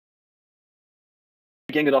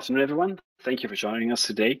Again, good afternoon, everyone. Thank you for joining us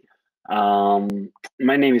today. My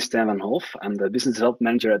name is Stan Van Hof. I'm the Business Development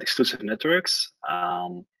Manager at Exclusive Networks.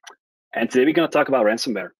 And today we're going to talk about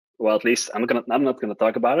ransomware. Well, at least I'm not going to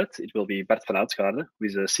talk about it. It will be Bart Vanautgaerden, who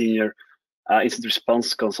is a senior incident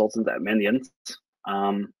response consultant at Mandiant.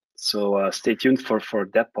 So stay tuned for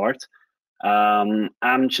that part.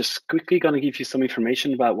 I'm just quickly going to give you some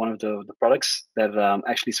information about one of the products that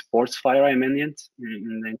actually supports FireEye Mandiant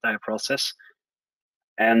in the entire process.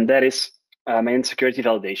 And that is Mandiant security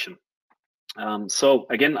validation. So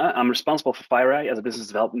again, I'm responsible for FireEye as a business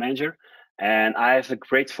development manager, and I have a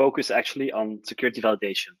great focus actually on security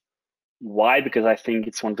validation. Why? Because I think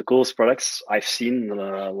it's one of the coolest products I've seen in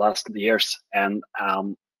the last years, and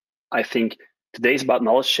I think today is about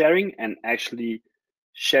knowledge sharing and actually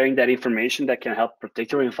sharing that information that can help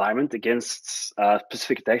protect your environment against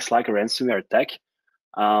specific attacks like a ransomware attack.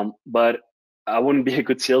 But I wouldn't be a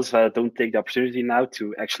good sales if I don't take the opportunity now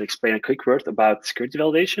to actually explain a quick word about security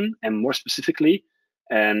validation, and more specifically,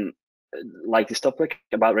 and like this topic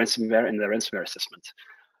about ransomware and the ransomware assessment.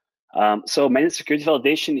 So managed security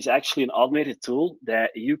validation is actually an automated tool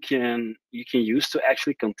that you can use to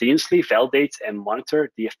actually continuously validate and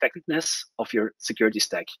monitor the effectiveness of your security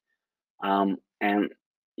stack. And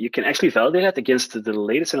you can actually validate that against the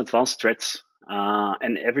latest and advanced threats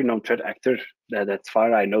and every known threat actor that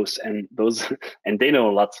FireEye knows, and they know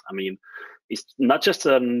a lot. I mean, it's not just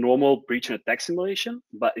a normal breach and attack simulation,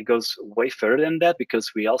 but it goes way further than that,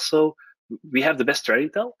 because we have the best threat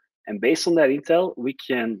intel, and based on that intel, we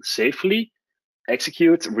can safely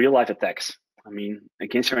execute real life attacks. I mean,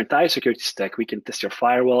 against your entire security stack, we can test your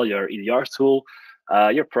firewall, your EDR tool,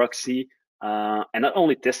 your proxy, and not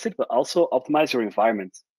only test it, but also optimize your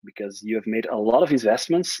environment, because you have made a lot of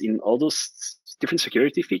investments in all those different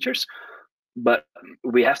security features, but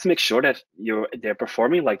we have to make sure that they're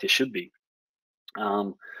performing like they should be.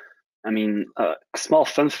 I mean, a small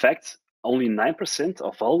fun fact, only 9%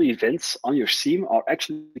 of all the events on your SIEM are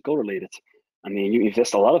actually correlated. I mean, you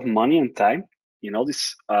invest a lot of money and time in all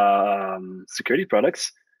these security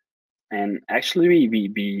products, and actually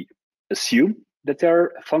we assume that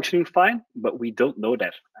they're functioning fine, but we don't know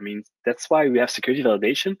that. I mean, that's why we have security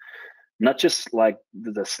validation, not just like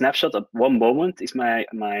the snapshot at one moment is my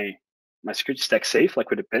security stack safe, like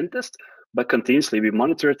with a pen test, but continuously we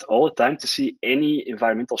monitor it all the time to see any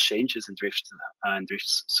environmental changes and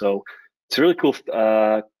drifts. So it's a really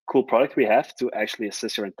cool product we have to actually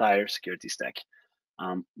assess your entire security stack.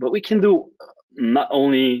 But we can do not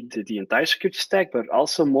only the entire security stack, but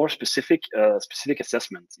also more specific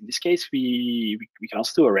assessments. In this case, we can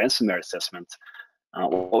also do a ransomware assessment.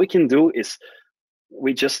 What we can do is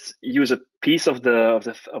we just use a piece of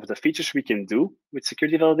the features we can do with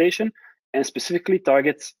security validation, and specifically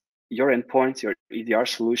target your endpoint, your EDR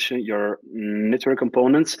solution, your network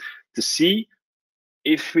components, to see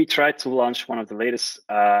if we try to launch one of the latest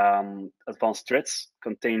advanced threats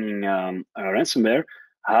containing ransomware,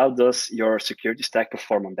 how does your security stack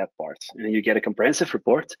perform on that part? And you get a comprehensive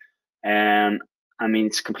report. And I mean,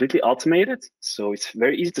 it's completely automated, so it's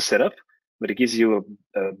very easy to set up, but it gives you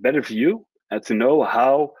a better view to know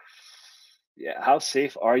how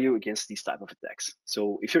safe are you against these type of attacks.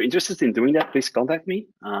 So if you're interested in doing that, please contact me.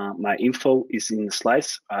 My info is in the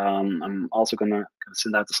slides. I'm also gonna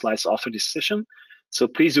send out the slides after this session. So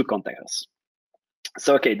please do contact us.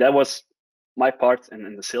 So, okay, that was my part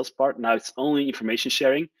and the sales part. Now it's only information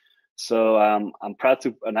sharing. So I'm proud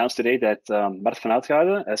to announce today that Bart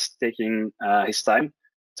Vanautgaerden has taken his time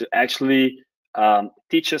to actually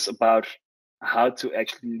teach us about how to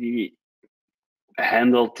actually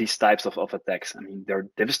handle these types of attacks. I mean, they're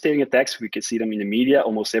devastating attacks. We can see them in the media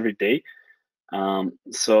almost every day.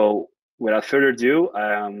 So without further ado,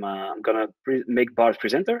 I'm gonna make Bart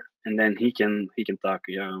presenter, and then he can talk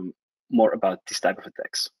more about this type of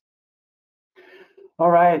attacks. All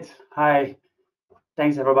right. Hi.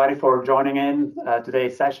 Thanks everybody for joining in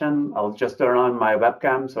today's session. I'll just turn on my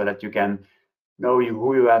webcam so that you can know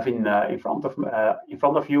who you have in front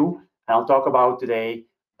of you. And I'll talk about today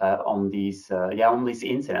on these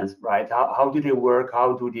incidents, right? How do they work?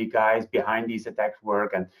 How do the guys behind these attacks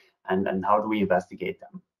work, and how do we investigate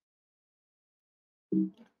them?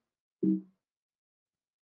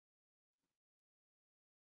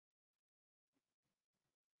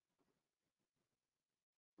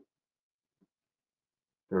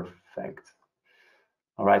 Perfect.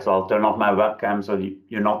 All right, so I'll turn off my webcam so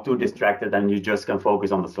you're not too distracted and you just can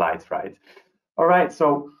focus on the slides, right? All right,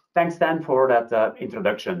 so thanks, Dan, for that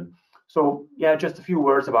introduction. So yeah, just a few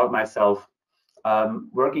words about myself.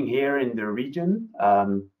 Working here in the region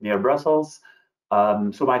near Brussels.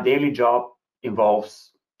 So my daily job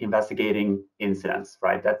involves investigating incidents,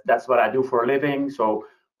 right? That's what I do for a living. So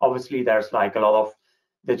obviously there's like a lot of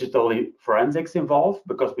digital forensics involved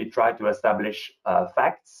because we try to establish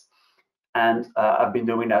facts. And I've been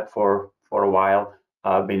doing that for a while.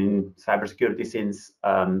 I've been in cybersecurity since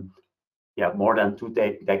more than 2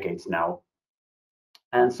 decades now.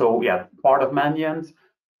 And so part of Mandiant.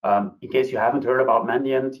 In case you haven't heard about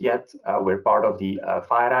Mandiant yet, we're part of the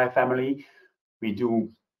FireEye family. We do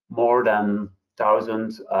more than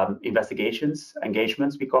 1,000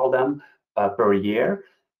 engagements, we call them, per year.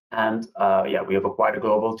 And we have quite a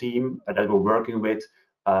global team that we're working with,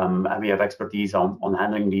 and we have expertise on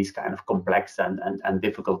handling these kind of complex and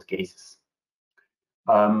difficult cases.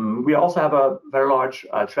 We also have a very large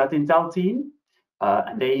threat intel team,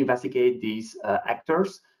 and they investigate these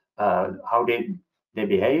actors, how they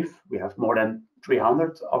behave. We have more than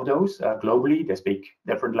 300 of those globally. They speak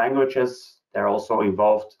different languages. They're also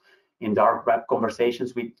involved in dark web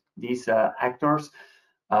conversations with these actors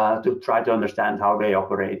to try to understand how they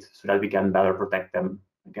operate so that we can better protect them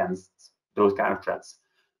against those kind of threats.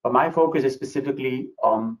 But my focus is specifically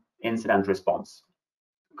on incident response.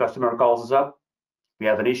 Customer calls us up, we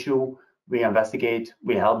have an issue, we investigate,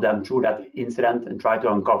 we help them through that incident and try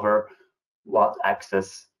to uncover what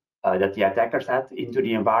access that the attackers had into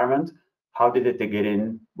the environment, how did they get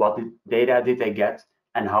in, what data did they get,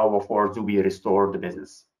 and how, of course, do we restore the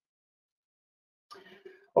business.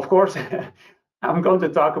 Of course, I'm going to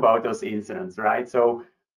talk about those incidents, right? So,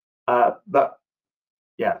 but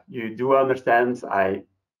yeah, you do understand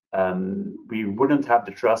we wouldn't have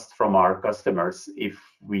the trust from our customers if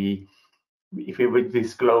we would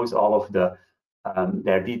disclose all of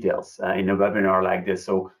their details in a webinar like this.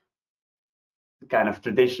 So kind of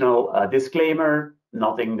traditional disclaimer,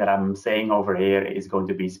 nothing that I'm saying over here is going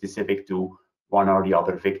to be specific to one or the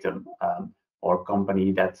other victim or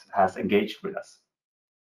company that has engaged with us.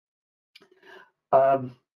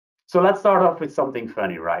 So let's start off with something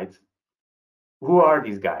funny, right? Who are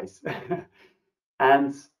these guys?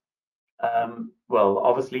 And well,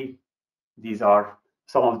 obviously, these are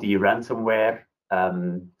some of the ransomware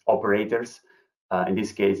operators. In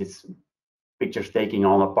this case, it's pictures taking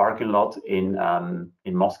on a parking lot in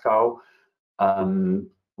Moscow,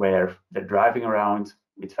 where they're driving around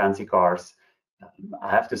with fancy cars. I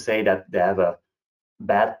have to say that they have a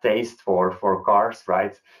bad taste for cars,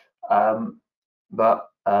 right? But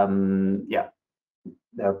yeah,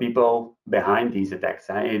 there are people behind these attacks.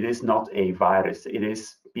 It is not a virus. It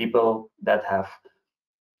is people that have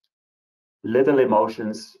little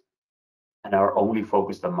emotions and are only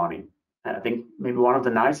focused on money. And I think maybe one of the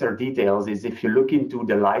nicer details is if you look into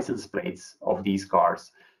the license plates of these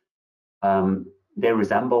cars, they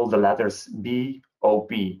resemble the letters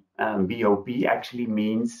BOP. BOP actually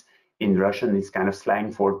means in Russian, it's kind of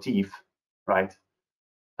slang for thief, right?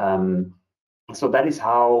 So that is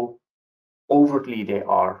how overtly they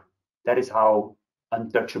are. That is how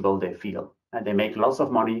untouchable they feel. And they make lots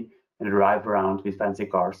of money and drive around with fancy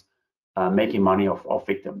cars, making money off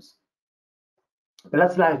victims. But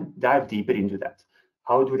let's dive deeper into that.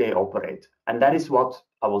 How do they operate? And that is what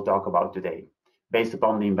I will talk about today, based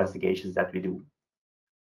upon the investigations that we do.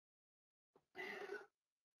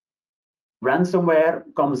 Ransomware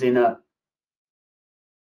comes in a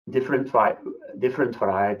different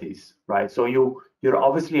varieties, right? So you're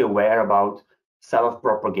obviously aware about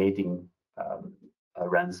self-propagating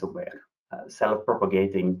ransomware,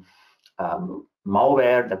 self-propagating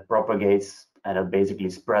malware that propagates and it basically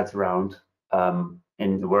spreads around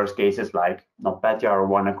in the worst cases like NotPetya or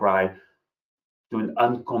WannaCry to an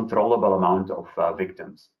uncontrollable amount of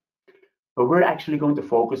victims. But we're actually going to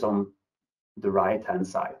focus on the right-hand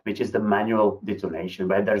side, which is the manual detonation,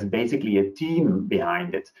 where there's basically a team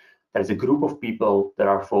behind it. There's a group of people that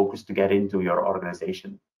are focused to get into your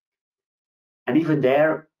organization. And even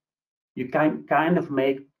there, you can kind of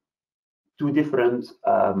make two different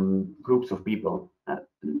groups of people,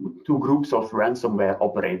 two groups of ransomware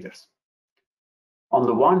operators. On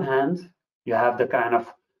the one hand, you have the kind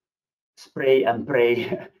of spray and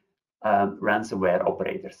pray ransomware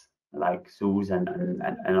operators like SUS and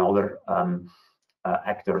other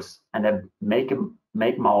actors, and they make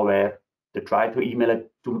malware to try to email it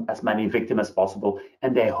to as many victims as possible,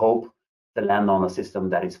 and they hope to land on a system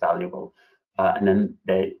that is valuable, and then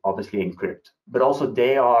they obviously encrypt. But also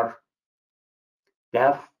they're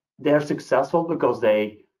successful because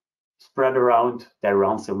they spread around their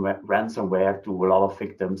ransomware to a lot of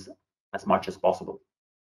victims as much as possible.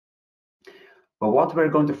 But what we're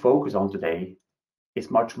going to focus on today is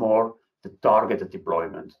much more the targeted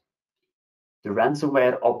deployment. The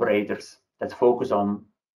ransomware operators that focus on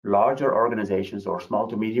larger organizations or small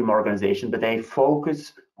to medium organizations, but they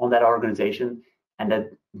focus on that organization and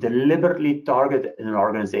that deliberately target an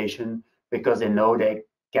organization because they know they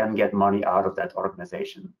can get money out of that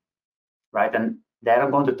organization, right? And there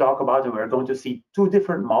I'm going to talk about, and we're going to see two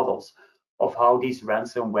different models of how these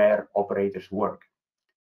ransomware operators work.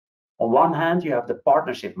 On one hand, you have the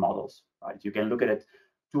partnership models, right? You can look at it,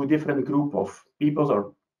 two different group of people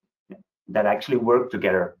or that actually work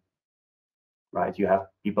together, right? You have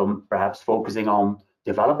people perhaps focusing on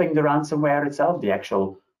developing the ransomware itself, the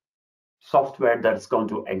actual software that's going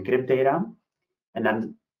to encrypt data. And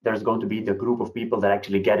then there's going to be the group of people that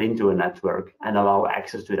actually get into a network and allow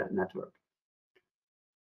access to that network.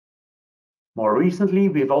 More recently,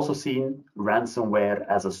 we've also seen ransomware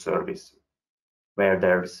as a service, where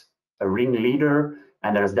there's a ringleader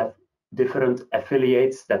and there's different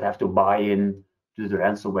affiliates that have to buy in to the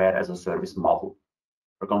ransomware as a service model.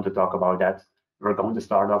 We're going to talk about that. We're going to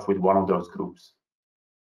start off with one of those groups.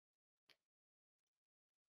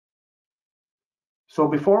 So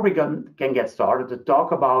before we can get started to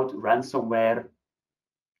talk about ransomware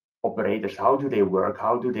operators, how do they work?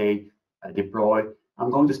 How do they deploy? I'm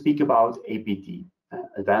going to speak about APT,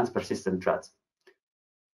 Advanced Persistent Threat.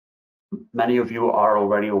 Many of you are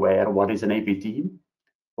already aware what is an APT.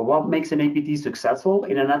 But what makes an APT successful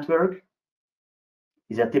in a network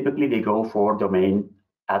is that typically they go for domain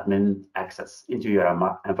admin access into your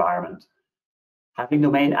environment. Having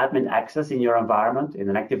domain admin access in your environment in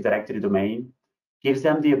an Active Directory domain gives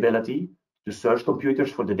them the ability to search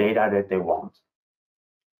computers for the data that they want.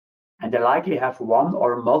 And they likely have one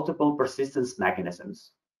or multiple persistence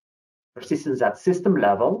mechanisms. Persistence at system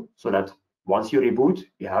level, so that once you reboot,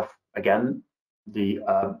 you have, again, the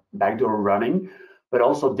backdoor running, but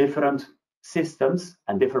also different systems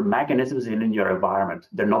and different mechanisms in your environment.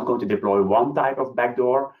 They're not going to deploy one type of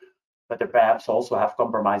backdoor, but they perhaps also have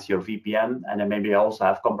compromised your VPN, and then maybe also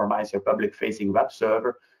have compromised your public-facing web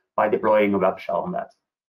server by deploying a web shell on that.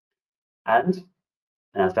 And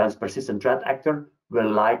an advanced persistent threat actor will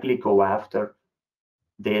likely go after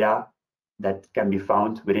data that can be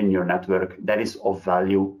found within your network that is of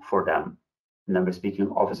value for them. And then we're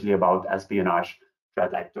speaking obviously about espionage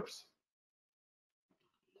threat actors.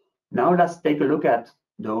 Now let's take a look at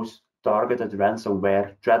those targeted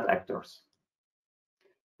ransomware threat actors.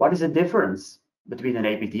 What is the difference between an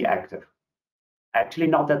APT actor? Actually,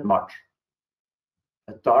 not that much.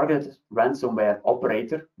 A targeted ransomware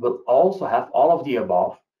operator will also have all of the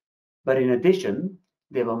above, but in addition,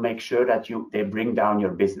 they will make sure that they bring down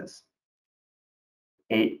your business.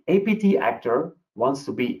 An APT actor wants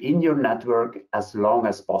to be in your network as long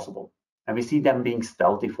as possible, and we see them being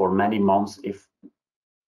stealthy for many months, if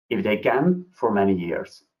they can, for many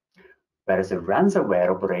years. Whereas a ransomware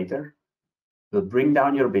operator will bring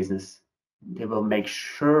down your business. They will make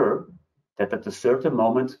sure that at a certain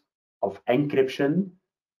moment of encryption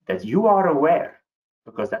that you are aware,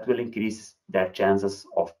 because that will increase their chances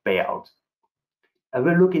of payout. And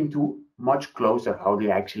we'll look into much closer how they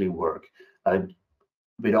actually work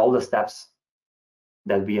with all the steps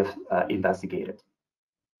that we have investigated.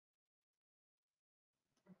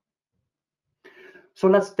 So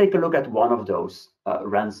let's take a look at one of those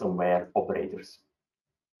ransomware operators.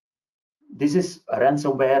 This is a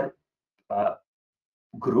ransomware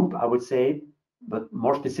group, I would say, but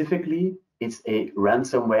more specifically, it's a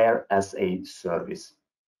ransomware as a service.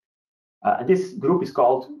 And this group is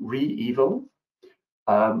called ReEvil,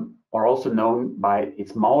 or also known by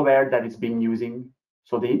its malware that it's been using,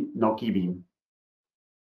 so the Nokibeam.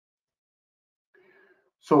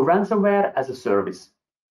 So ransomware as a service.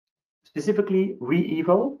 Specifically,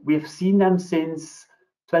 ReEvil, we've seen them since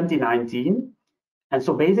 2019. And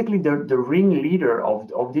so basically the ringleader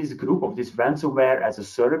of this group, of this ransomware as a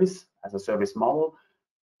service model,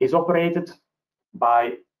 is operated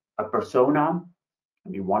by a persona,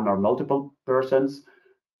 maybe one or multiple persons,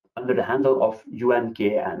 under the handle of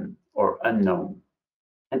UNKN, or unknown.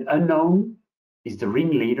 And unknown is the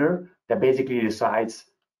ringleader that basically decides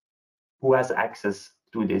who has access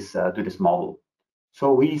to this model.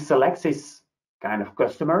 So he selects his kind of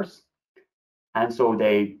customers, and so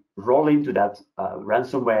they roll into that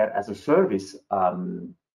ransomware as a service.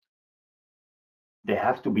 They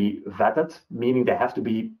have to be vetted, meaning they have to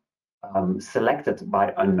be selected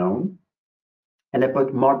by unknown, and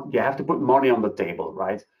you have to put money on the table,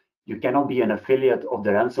 right? You cannot be an affiliate of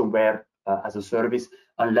the ransomware as a service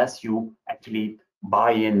unless you actually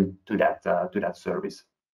buy in to that service.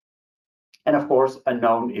 And of course,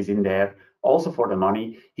 unknown is in there also for the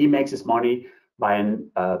money. He makes his money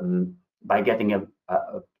by getting a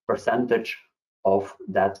percentage of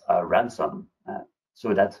that ransom,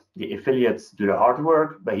 so that the affiliates do the hard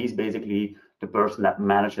work, but he's basically the person that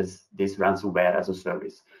manages this ransomware as a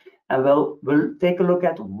service. And we'll take a look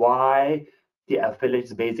at why the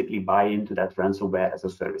affiliates basically buy into that ransomware as a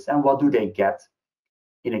service, and what do they get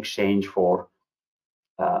in exchange for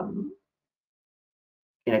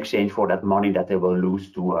that money that they will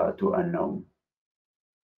lose to unknown.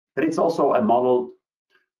 But it's also a model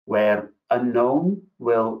where unknown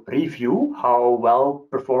will review how well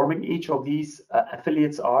performing each of these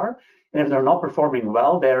affiliates are, and if they're not performing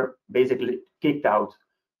well, they're basically kicked out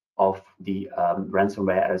of the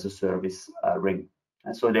ransomware as a service ring,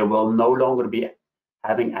 and so they will no longer be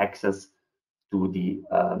having access to the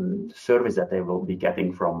service that they will be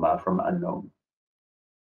getting from unknown.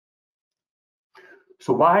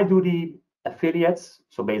 So why do the affiliates,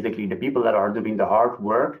 so basically the people that are doing the hard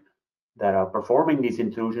work, that are performing these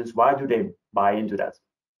intrusions, why do they buy into that?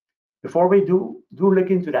 Before we do look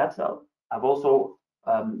into that, I've also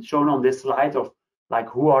shown on this slide of like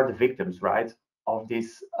who are the victims, right, of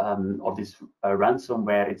this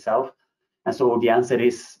ransomware itself. And so the answer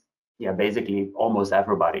is, yeah, basically almost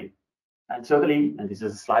everybody. And certainly, and this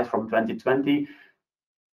is a slide from 2020,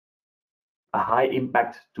 a high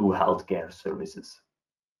impact to healthcare services,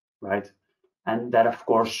 right? And that of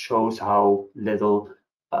course shows how little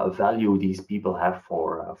value these people have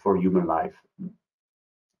for human life.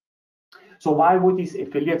 So why would these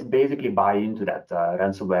affiliates basically buy into that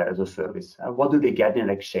ransomware as a service? And what do they get in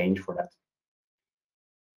exchange for that?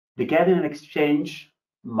 They get in exchange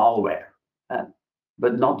malware,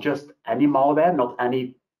 but not just any malware, not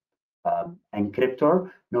any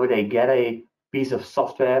encryptor. No, they get a piece of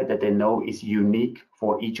software that they know is unique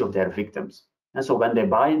for each of their victims. And so when they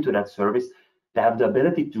buy into that service, they have the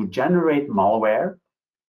ability to generate malware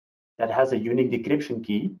that has a unique decryption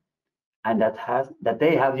key, and that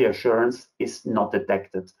they have the assurance is not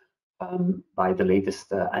detected by the latest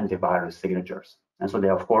antivirus signatures. And so they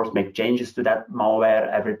of course make changes to that malware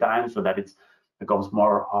every time so that it becomes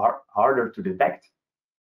harder to detect.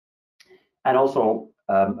 And also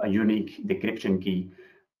a unique decryption key.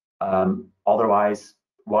 Otherwise,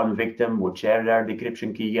 one victim would share their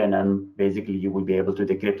decryption key, and then basically you would be able to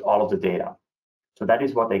decrypt all of the data. So that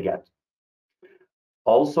is what they get.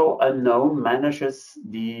 Also, unknown manages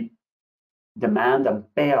the demand and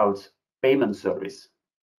payment service,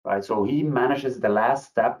 right? So he manages the last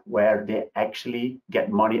step where they actually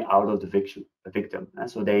get money out of the victim. And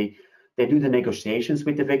so they do the negotiations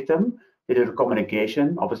with the victim, they do the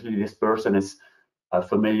communication. Obviously, this person is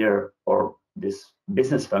familiar, or this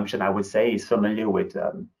business function, I would say, is familiar with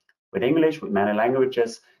English, with many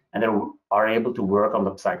languages, and they are able to work on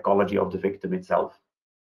the psychology of the victim itself.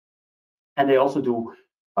 And they also do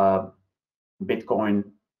Bitcoin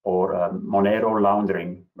or Monero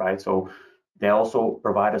laundering, right? So they also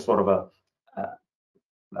provide a sort of a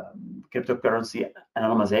cryptocurrency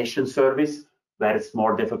anonymization service where it's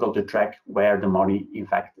more difficult to track where the money, in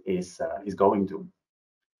fact, is going to.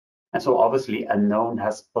 And so obviously unknown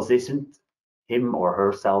has positioned him or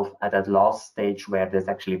herself at that last stage where there's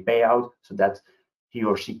actually payout, so that he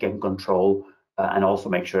or she can control and also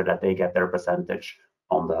make sure that they get their percentage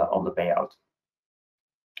on the payout.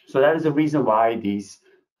 So that is the reason why these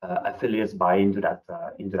affiliates buy into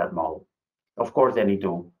that model. Of course, they need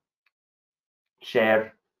to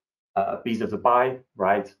share a piece of the pie,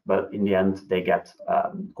 right? But in the end, they get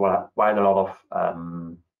quite a lot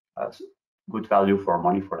of good value for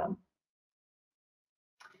money for them.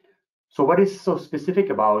 So what is so specific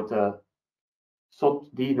about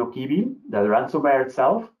SOT-D Nokibi, the ransomware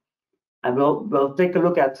itself? And we'll take a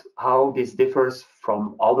look at how this differs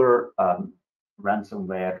from other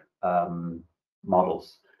ransomware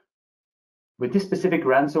models. With this specific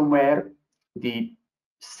ransomware, the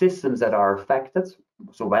systems that are affected,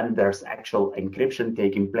 so when there's actual encryption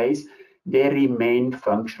taking place, they remain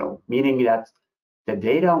functional, meaning that the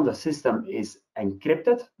data on the system is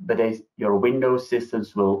encrypted, but your Windows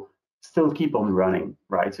systems will still keep on running,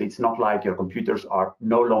 right? So it's not like your computers are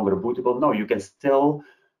no longer bootable. No, you can still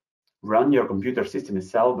run your computer system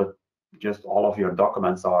itself, but just all of your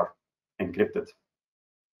documents are encrypted.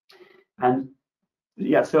 And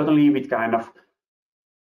yeah, certainly with kind of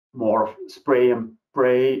more spray and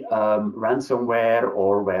pray ransomware,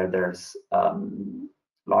 or where there's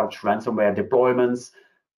large ransomware deployments,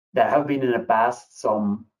 there have been in the past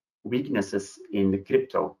some weaknesses in the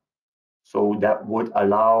crypto. So that would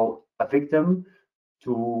allow a victim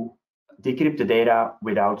to decrypt the data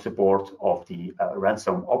without support of the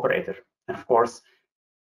ransom operator. And of course,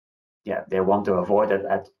 yeah, they want to avoid it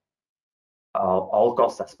at all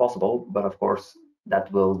costs as possible, but of course,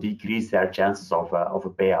 that will decrease their chances of a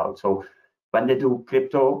payout. So when they do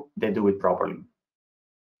crypto, they do it properly.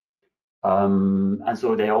 And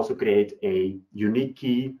so they also create a unique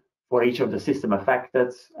key for each of the system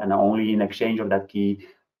affected, and only in exchange of that key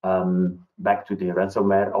back to the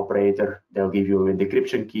ransomware operator, they'll give you a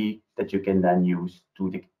decryption key that you can then use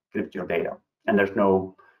to decrypt your data. And there's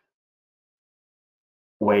no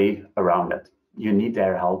way around it. You need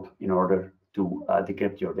their help in order to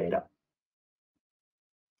decrypt your data.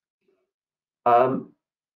 And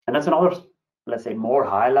that's another, let's say, more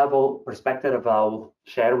high-level perspective I'll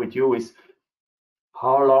share with you is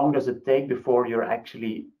how long does it take before you're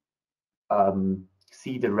actually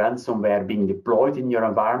see the ransomware being deployed in your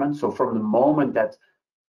environment. So from the moment that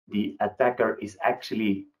the attacker is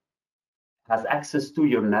actually has access to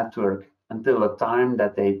your network until the time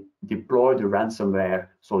that they deploy the ransomware,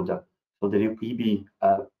 so the EB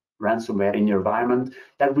ransomware in your environment,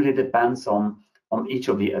 that really depends on each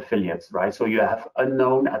of the affiliates, right? So you have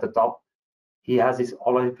unknown at the top. He has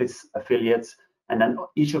all of his affiliates, and then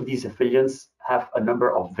each of these affiliates have a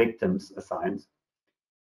number of victims assigned.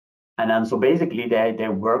 And then so basically they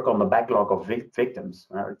work on the backlog of victims,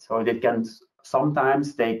 right? So it can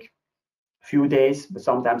sometimes take a few days, but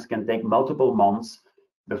sometimes can take multiple months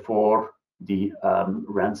before the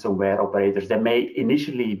ransomware operators, they may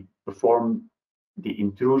initially perform the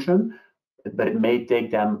intrusion, but it may take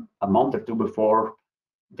them a month or two before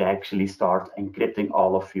they actually start encrypting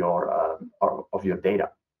all of your data,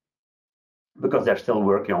 because they're still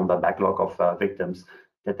working on the backlog of victims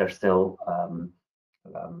that they're still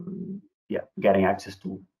getting access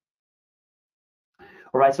to.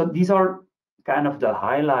 All right, so these are kind of the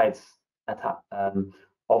highlights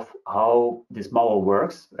of how this model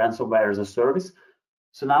works, ransomware as a service.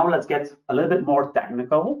 So now let's get a little bit more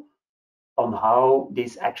technical on how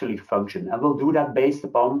these actually function. And we'll do that based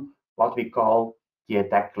upon what we call the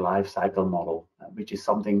attack lifecycle model, which is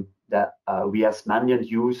something that we as Mandiant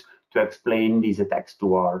use to explain these attacks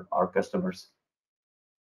to our customers.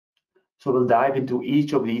 So we'll dive into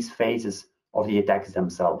each of these phases of the attacks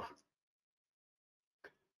themselves.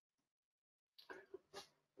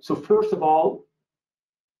 So first of all,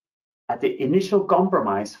 at the initial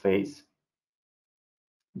compromise phase,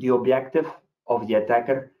 the objective of the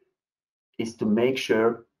attacker is to make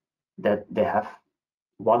sure that they have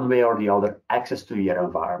one way or the other access to your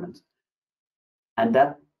environment. And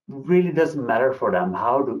that really doesn't matter for them.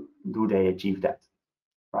 How do they achieve that,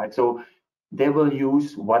 right? So they will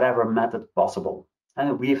use whatever method possible.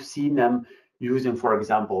 And we've seen them using, for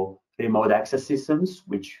example, remote access systems,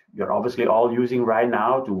 which you're obviously all using right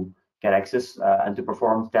now to get access and to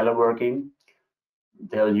perform teleworking.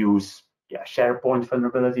 They'll use SharePoint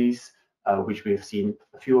vulnerabilities, which we've seen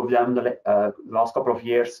a few of them the last couple of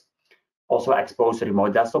years. Also expose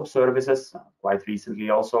remote desktop services. Quite recently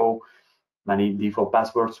also, many default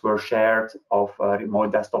passwords were shared of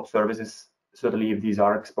remote desktop services, certainly if these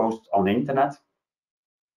are exposed on the internet.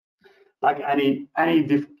 Like any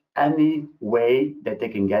way that they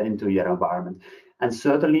can get into your environment. And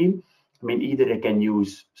certainly, I mean, either they can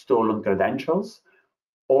use stolen credentials,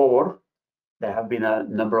 or there have been a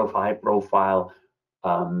number of high-profile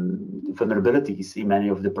vulnerabilities in many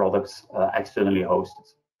of the products externally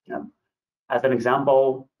hosted. Yeah. As an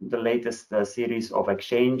example, the latest series of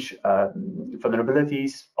Exchange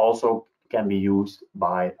vulnerabilities also can be used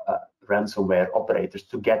by ransomware operators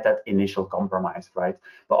to get that initial compromise, right?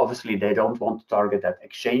 But obviously, they don't want to target that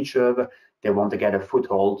Exchange server. They want to get a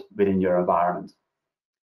foothold within your environment.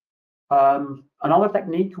 Another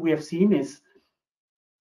technique we have seen is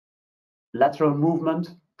lateral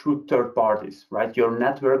movement through third parties, right? Your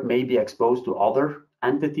network may be exposed to other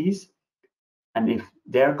entities, and if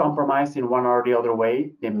they're compromised in one or the other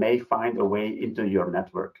way, they may find a way into your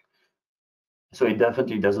network. So it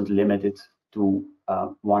definitely doesn't limit it to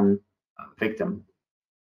one victim.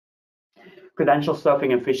 Credential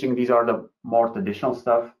stuffing and phishing, these are the more traditional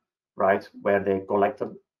stuff, right? Where they collect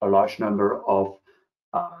a large number of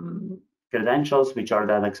credentials, which are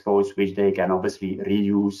then exposed, which they can obviously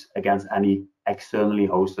reuse against any externally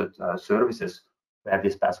hosted services where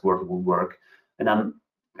this password will work. And then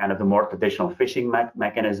kind of the more traditional phishing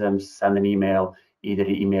mechanisms, send an email, either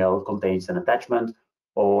the email contains an attachment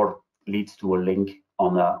or leads to a link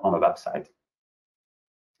on a website.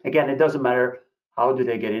 Again, it doesn't matter how do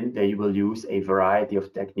they get in, they will use a variety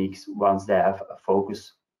of techniques once they have a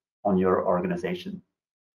focus on your organization.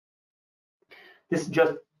 This is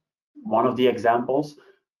just one of the examples.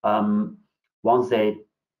 Once they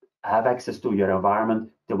have access to your environment,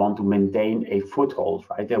 they want to maintain a foothold,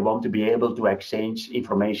 right? They want to be able to exchange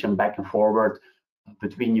information back and forward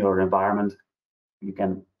between your environment. They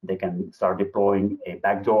can start deploying a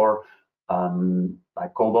backdoor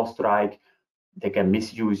like Cobalt Strike. They can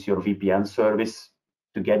misuse your VPN service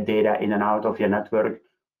to get data in and out of your network,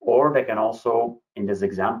 or they can also, in this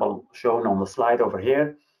example shown on the slide over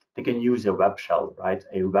here, they can use a web shell, right?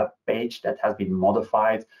 A web page that has been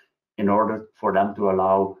modified in order for them to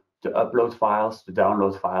allow to upload files, to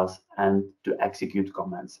download files, and to execute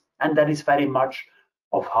commands. And that is very much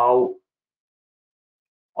of how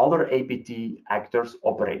other APT actors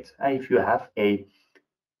operate. If you have a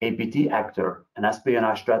APT actor, an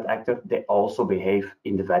espionage threat actor, they also behave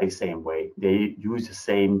in the very same way. They use the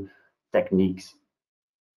same techniques.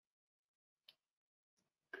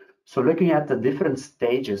 So looking at the different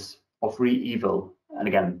stages of re-evil, and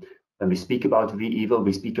again, when we speak about re-evil,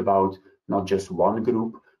 we speak about not just one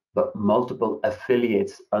group, but multiple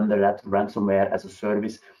affiliates under that ransomware as a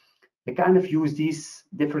service. They kind of use these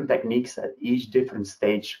different techniques at each different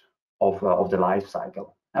stage of the life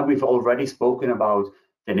cycle. And we've already spoken about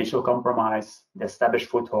the initial compromise, the established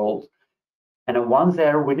foothold, and then once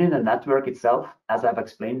they're within the network itself, as I've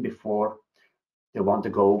explained before, they want to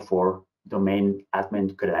go for domain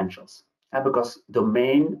admin credentials. And because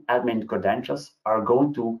domain admin credentials are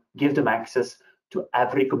going to give them access to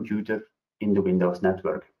every computer in the Windows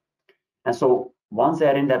network. And so once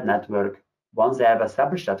they're in that network, once they have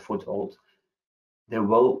established that foothold, they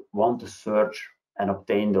will want to search and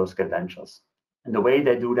obtain those credentials. And the way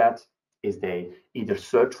they do that is they either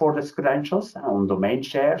search for these credentials on domain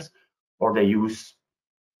shares, or they use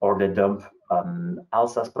or they dump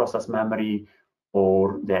LSAS process memory,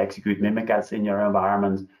 or they execute mimikatz in your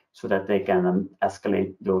environment so that they can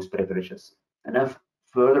escalate those privileges. And then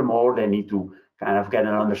furthermore, they need to kind of get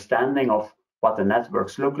an understanding of what the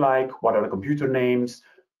networks look like, what are the computer names,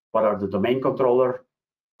 what are the domain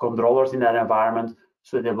controllers in that environment.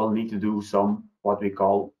 So they will need to do some what we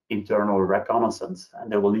call internal reconnaissance,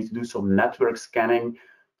 and they will need to do some network scanning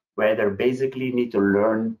where they basically need to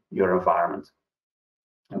learn your environment.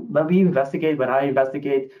 When I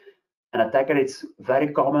investigate an attacker, it's very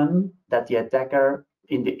common that the attacker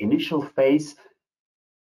in the initial phase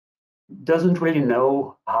doesn't really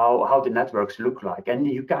know how the networks look like. And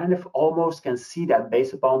you kind of almost can see that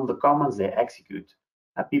based upon the commands they execute.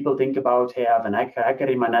 People think about, hey, I have an hacker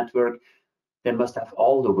in my network, they must have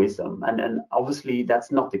all the wisdom. And obviously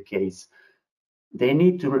that's not the case. They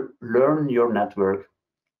need to learn your network.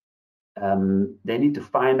 They need to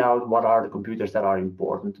find out what are the computers that are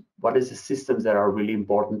important, what is the systems that are really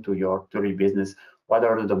important to your business, what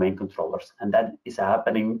are the domain controllers, and that is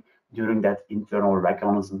happening during that internal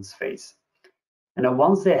reconnaissance phase. And then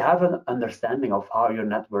once they have an understanding of how your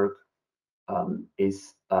network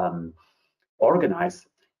is organized,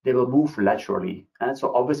 they will move laterally. And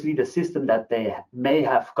so obviously the system that they may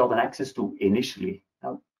have gotten access to initially,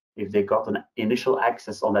 if they got an initial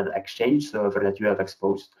access on that Exchange server that you have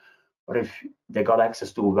exposed, or if they got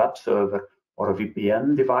access to a web server or a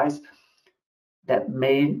VPN device, that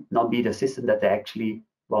may not be the system that they actually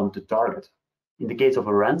want to target. In the case of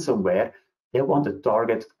a ransomware, they want to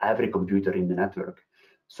target every computer in the network.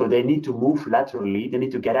 So they need to move laterally, they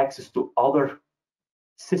need to get access to other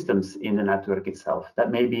systems in the network itself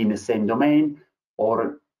that may be in the same domain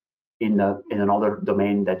or in another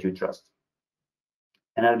domain that you trust.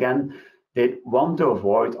 And again, they want to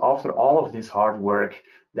avoid, after all of this hard work,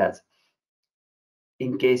 that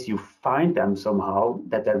in case you find them somehow,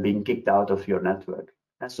 that they're being kicked out of your network.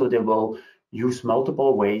 And so they will use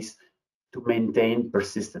multiple ways to maintain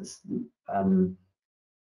persistence.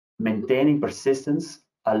 Maintaining persistence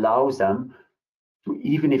allows them to,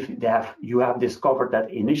 even if you have discovered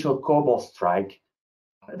that initial COBOL strike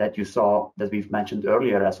that you saw, that we've mentioned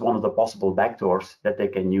earlier as one of the possible backdoors that they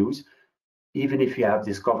can use, even if you have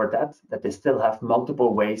discovered that they still have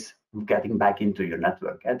multiple ways of getting back into your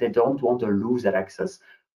network, and they don't want to lose that access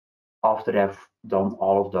after they've done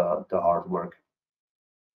all of the hard work.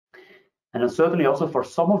 And then certainly also for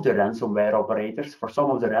some of the ransomware operators, for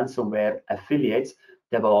some of the ransomware affiliates,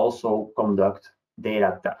 they will also conduct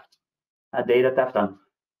data theft. Data theft, and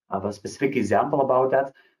I have a specific example about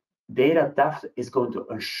that. Data theft is going to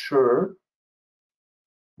ensure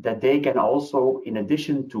that they can also, in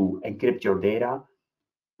addition to encrypt your data,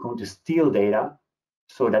 going to steal data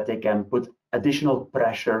so that they can put additional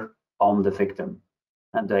pressure on the victim.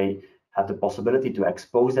 And they have the possibility to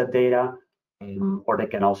expose that data, or they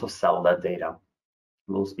can also sell that data.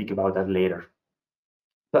 We'll speak about that later.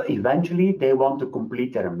 But eventually, they want to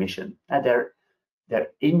complete their mission. And they're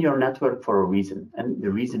in your network for a reason, and the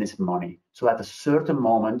reason is money. So at a certain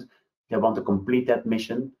moment, they want to complete that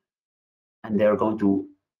mission, and they're going to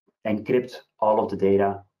encrypt all of the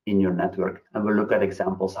data in your network. And we'll look at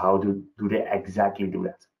examples, how do they exactly do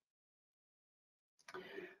that.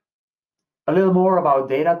 A little more about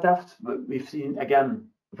data theft. We've seen, again,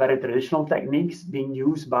 very traditional techniques being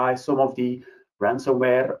used by some of the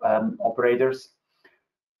ransomware operators.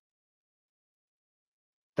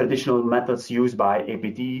 Traditional methods used by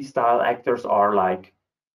APT style actors are like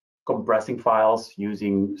compressing files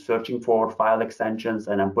using searching for file extensions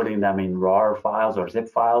and then putting them in RAR files or zip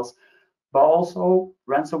files. But also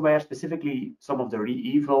ransomware, specifically some of the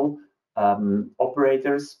re-evil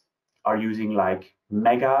operators are using like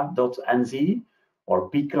mega.nz or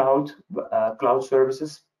pcloud cloud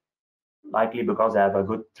services, likely because they have a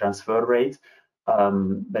good transfer rate.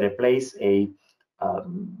 But they place a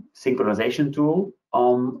synchronization tool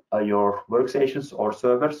on your workstations or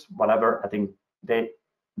servers, whatever. I think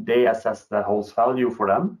they assess that holds value for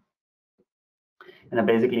them, and then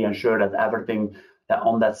basically ensure that everything that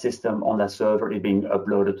on that system, on that server, is being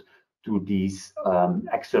uploaded to these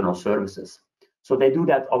external services. So they do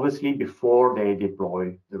that obviously before they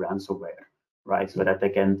deploy the ransomware, right? So that they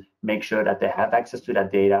can make sure that they have access to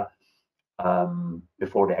that data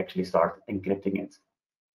before they actually start encrypting it.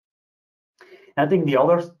 And I think the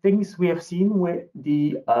other things we have seen with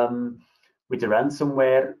the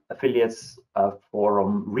ransomware affiliates for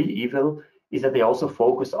re-evil is that they also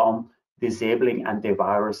focus on disabling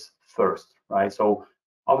antivirus first, right? So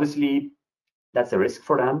obviously that's a risk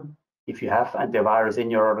for them. If you have antivirus in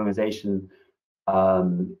your organization,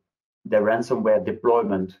 the ransomware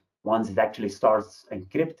deployment, once it actually starts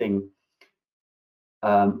encrypting,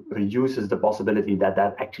 reduces the possibility that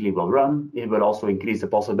that actually will run. It will also increase the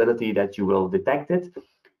possibility that you will detect it.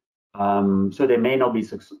 So they may not be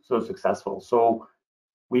so successful. So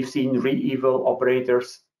we've seen re-evil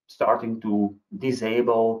operators starting to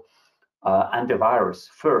disable antivirus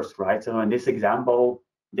first, right? So in this example,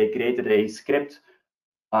 they created a script,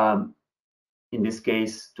 in this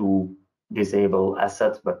case, to disable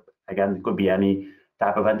assets, but again, it could be any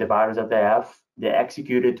type of antivirus that they have. They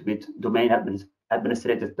execute it with domain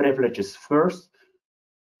administrative privileges first.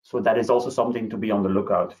 So that is also something to be on the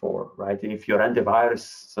lookout for, right? If your antivirus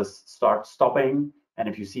starts stopping, and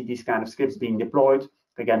if you see these kind of scripts being deployed,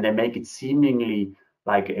 again, they make it seemingly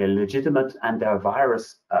like a legitimate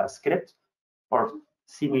antivirus script, or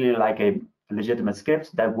seemingly like a legitimate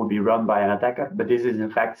script that would be run by an attacker, but this is in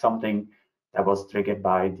fact something that was triggered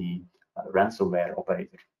by the ransomware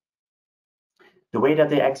operator. The way that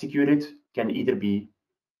they execute it can either be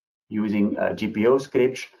using GPO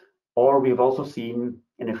scripts, or we've also seen,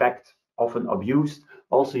 in fact, often abused,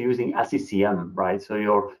 also using SCCM, right? So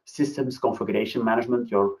your systems configuration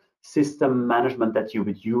management, your system management that you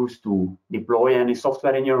would use to deploy any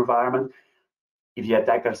software in your environment. If the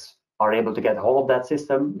attackers are able to get hold of that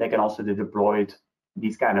system, they can also deploy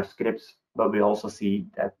these kind of scripts, but we also see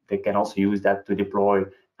that they can also use that to deploy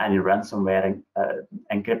any ransomware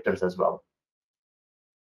encryptors as well.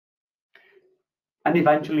 And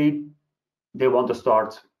eventually, they want to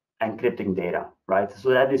start encrypting data, right?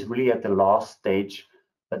 So that is really at the last stage,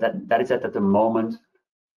 but that is at the moment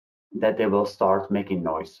that they will start making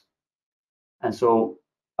noise. And so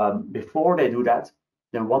before they do that,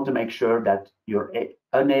 they want to make sure that you're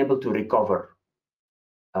unable to recover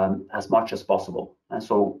as much as possible. And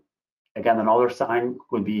so again, another sign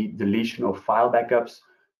would be deletion of file backups,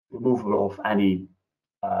 removal of any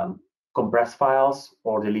compressed files,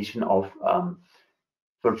 or deletion of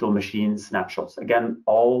virtual machine snapshots. Again,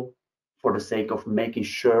 all for the sake of making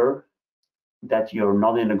sure that you're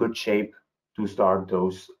not in a good shape to start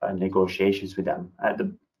those negotiations with them.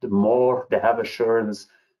 The more they have assurance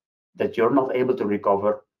that you're not able to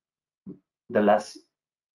recover, the less,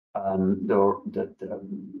 the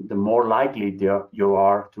more likely you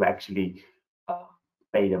are to actually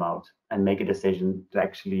pay them out and make a decision to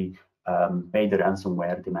actually pay the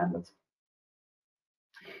ransomware demanded.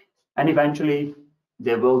 And eventually,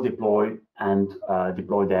 they will deploy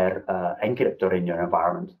their encryptor in your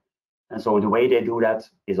environment. And so the way they do that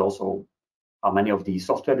is also how many of these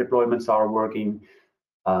software deployments are working.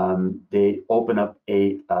 They open up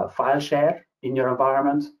a file share in your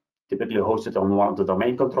environment, typically hosted on one of the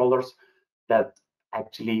domain controllers that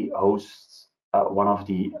actually hosts one of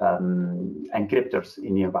the encryptors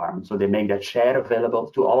in the environment. So they make that share available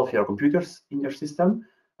to all of your computers in your system.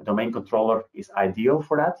 A domain controller is ideal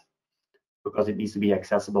for that, because it needs to be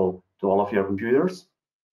accessible to all of your computers.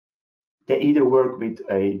 They either work with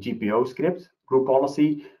a GPO script, group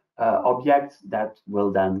policy object, that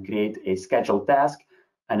will then create a scheduled task,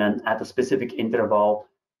 and then at a specific interval,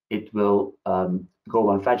 it will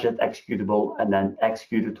go and fetch that executable and then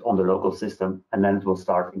execute it on the local system, and then it will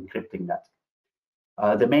start encrypting that.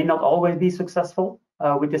 They may not always be successful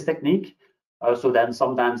with this technique, so then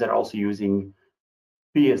sometimes they're also using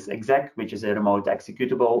PSExec, which is a remote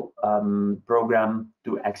executable program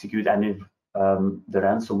to execute any the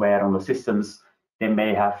ransomware on the systems they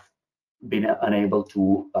may have been unable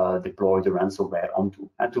to deploy the ransomware onto,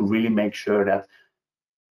 and to really make sure that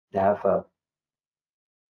they have a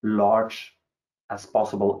large as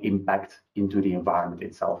possible impact into the environment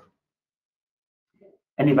itself.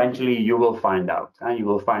 And eventually you will find out. You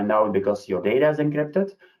will find out because your data is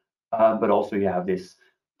encrypted, but also you have this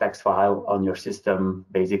text file on your system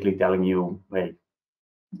basically telling you, hey,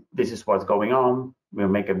 this is what's going on. We'll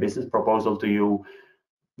make a business proposal to you.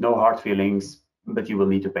 No hard feelings, but you will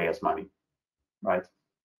need to pay us money, right?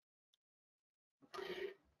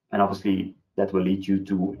 And obviously that will lead you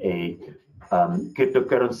to a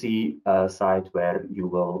cryptocurrency site where you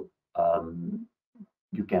will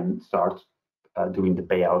you can start doing the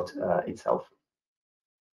payout itself.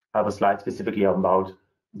 I have a slide specifically about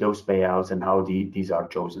those payouts and how these are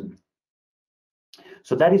chosen.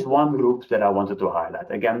 So that is one group that I wanted to highlight.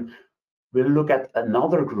 Again, we'll look at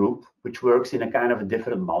another group which works in a kind of a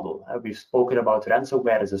different model. We've spoken about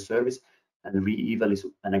ransomware as a service, and REvil is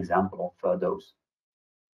an example of those.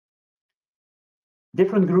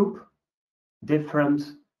 Different group, different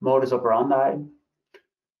modus operandi.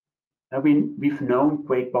 We've known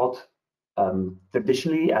QuakeBot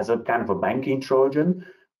traditionally as a kind of a banking Trojan,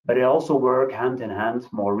 but they also work hand in hand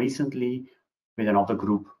more recently with another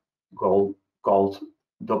group called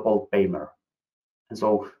DoppelPaymer. And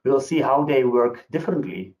so we'll see how they work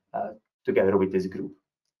differently together with this group.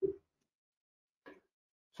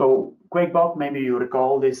 So QuakeBot, maybe you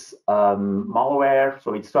recall this malware.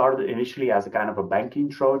 So it started initially as a kind of a banking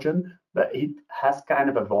Trojan, but it has kind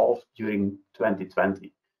of evolved during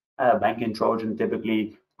 2020. Banking Trojan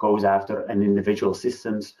typically goes after an individual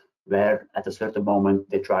systems where at a certain moment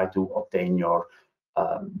they try to obtain your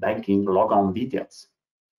banking logon details,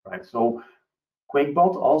 right? So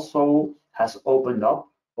QuakeBot also has opened up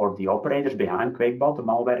for the operators behind QuakeBot, the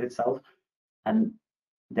malware itself, and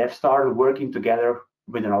they've started working together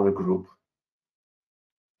with another group.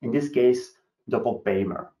 In this case,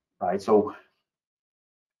 DoppelPaymer, right? So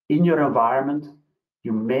in your environment,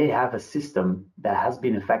 you may have a system that has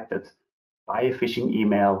been affected by a phishing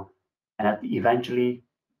email, and eventually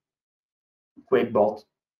QuakeBot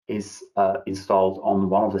is installed on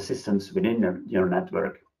one of the systems within your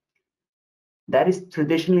network. That is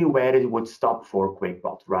traditionally where it would stop for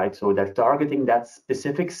QuakeBot, right? So they're targeting that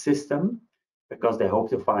specific system because they hope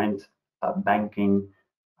to find banking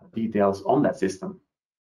details on that system.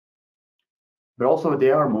 But also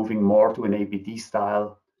they are moving more to an APT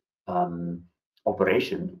style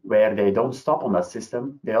operation where they don't stop on that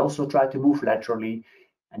system. They also try to move laterally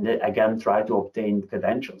and they again try to obtain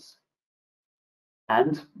credentials.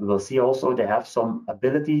 And we will see also they have some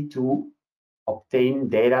ability to obtain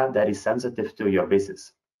data that is sensitive to your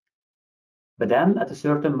business. But then at a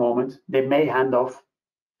certain moment, they may hand off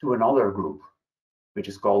to another group, which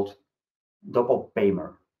is called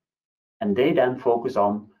DoppelPaymer. And they then focus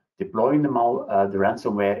on deploying the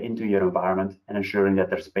ransomware into your environment and ensuring that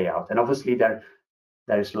there's payout. And obviously there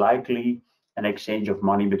is likely an exchange of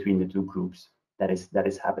money between the two groups that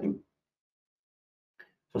is happening.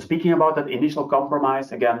 So speaking about that initial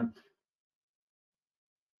compromise, again,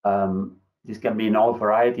 this can be in all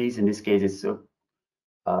varieties. In this case, it's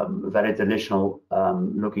very traditional,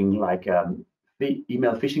 looking like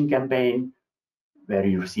email phishing campaign, where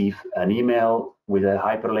you receive an email with a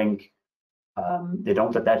hyperlink. They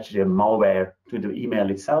don't attach the malware to the email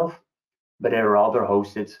itself, but they rather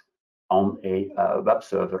host it on a web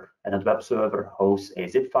server. And that web server hosts a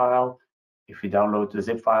zip file. If you download the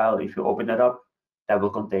zip file, if you open it up, that will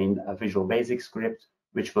contain a Visual Basic script,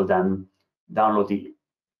 which will then download the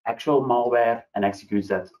actual malware and executes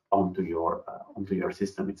that onto your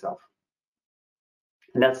system itself.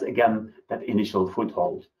 And that's again that initial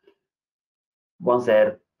foothold. Once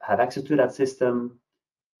they have access to that system,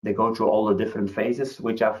 they go through all the different phases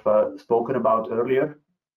which I've spoken about earlier,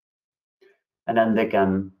 and then they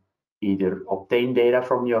can either obtain data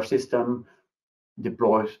from your system,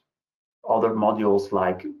 deploy other modules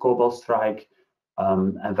like Cobalt Strike,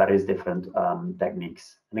 and various different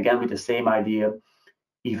techniques. And again, with the same idea,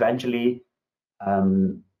 eventually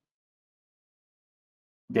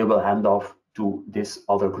they will hand off to this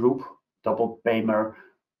other group, DoppelPaymer,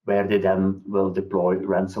 where they then will deploy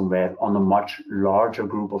ransomware on a much larger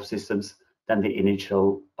group of systems than the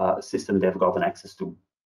initial system they've gotten access to.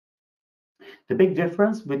 The big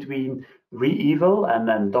difference between REvil and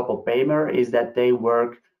then DoppelPaymer is that they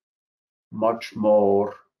work much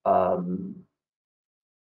more, I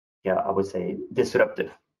would say,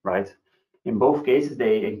 disruptive, right? In both cases,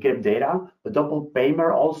 they encrypt data, but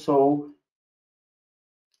DoppelPaymer also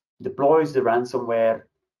deploys the ransomware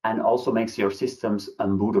and also makes your systems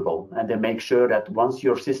unbootable. And they make sure that once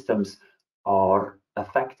your systems are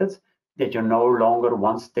affected, that you're no longer,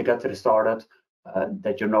 once they get restarted,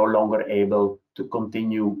 that you're no longer able to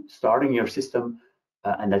continue starting your system,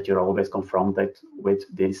 and that you're always confronted with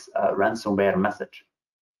this ransomware message.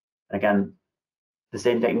 Again, the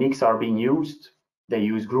same techniques are being used. They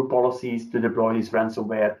use group policies to deploy this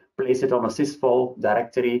ransomware, place it on a sysvol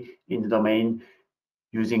directory in the domain,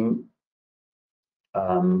 using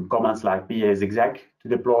commands like exec to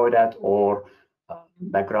deploy that, or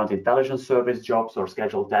background intelligence service jobs or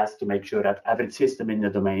scheduled tasks to make sure that every system in the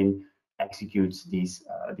domain executes these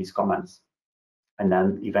commands. And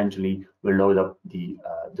then eventually will load up the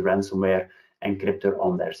ransomware encryptor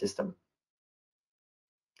on their system.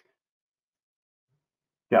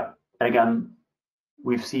 Yeah, and again,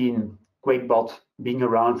 we've seen QuakeBot being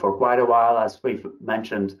around for quite a while, as we've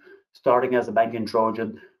mentioned, starting as a banking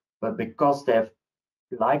Trojan, but because they've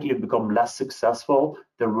likely become less successful,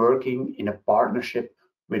 they're working in a partnership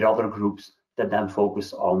with other groups that then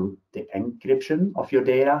focus on the encryption of your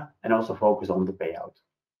data and also focus on the payout.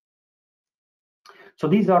 So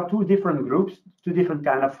these are two different groups, two different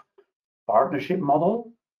kind of partnership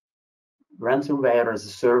model. Ransomware as a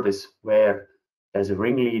service, where there's a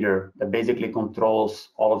ringleader that basically controls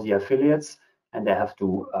all of the affiliates, and they have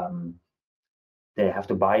to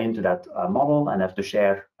buy into that model and have to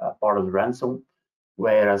share part of the ransom.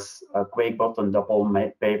 Whereas QuakeBot and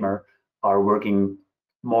DoppelPaymer are working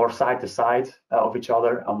more side to side of each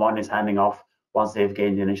other, and one is handing off once they've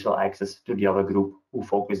gained initial access to the other group, who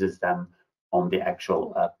focuses them on the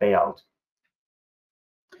actual payout.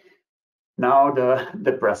 Now the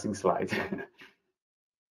depressing slide.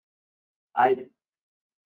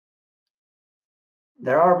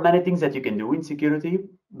 There are many things that you can do in security,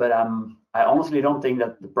 but I honestly don't think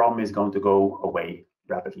that the problem is going to go away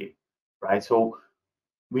rapidly, right? So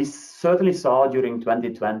we certainly saw during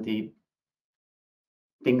 2020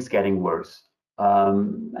 things getting worse.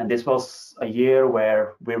 And this was a year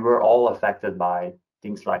where we were all affected by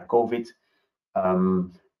things like COVID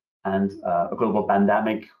and a global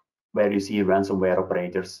pandemic, where you see ransomware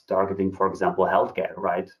operators targeting, for example, healthcare,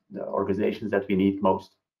 right? The organizations that we need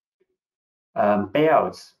most.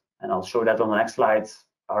 Payouts, and I'll show that on the next slides,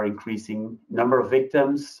 are increasing. Number of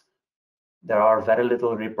victims, there are very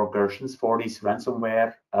little repercussions for these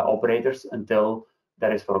ransomware operators until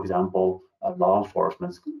there is, for example, law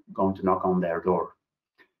enforcement going to knock on their door.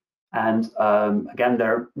 And again,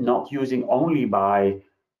 they're not using only by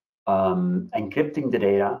encrypting the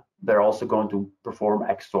data, they're also going to perform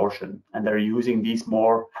extortion, and they're using these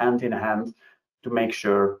more hand in hand to make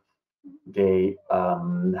sure they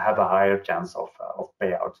have a higher chance of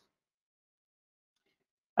payout.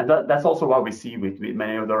 And that's also what we see with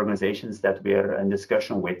many of the organizations that we're in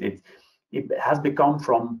discussion with. It has become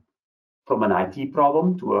from an IT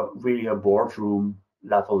problem to really a boardroom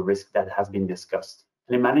level risk that has been discussed.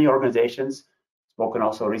 And in many organizations, spoken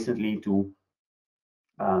also recently to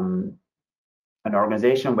an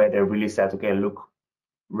organization where they really said, okay, look,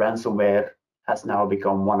 ransomware has now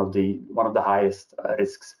become one of the highest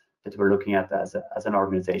risks that we're looking at as an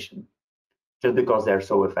organization, just because they're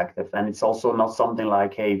so effective. And it's also not something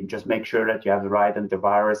like, hey, just make sure that you have the right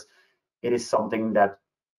antivirus. It is something that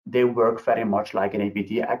they work very much like an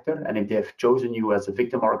APT actor, and if they've chosen you as a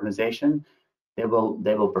victim organization, they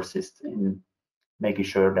will persist in making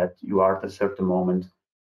sure that you are at a certain moment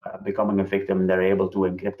becoming a victim, and they're able to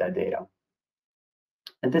encrypt that data.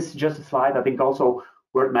 And this is just a slide, I think, also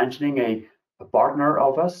worth mentioning. A partner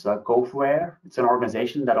of us, Coveware, it's an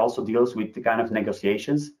organization that also deals with the kind of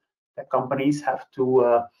negotiations that companies have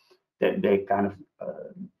to, they kind of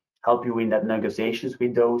help you in that negotiations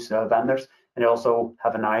with those vendors. And they also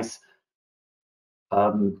have a nice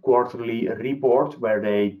quarterly report where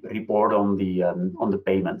they report on the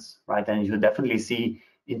payments, right? And you definitely see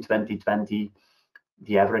in 2020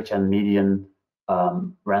 the average and median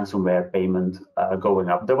ransomware payment going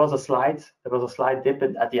up. There was a slight dip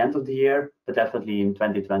at the end of the year, but definitely in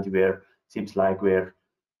 2020 seems like we're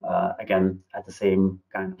again at the same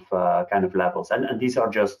kind of levels. And these are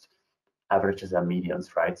just averages and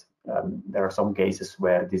medians, right? There are some cases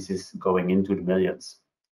where this is going into the millions.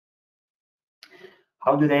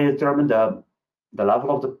 How do they determine the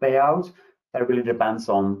level of the payout? That really depends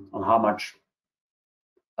on how much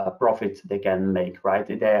profit they can make, right?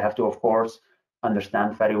 They have to, of course,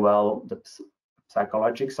 understand very well the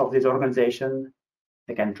psychologics of this organization.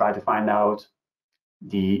 They can try to find out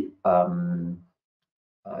the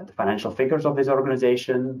financial figures of this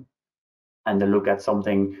organization, and they look at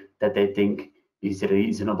something that they think is a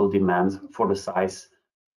reasonable demand for the size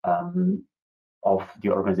of the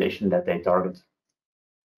organization that they target.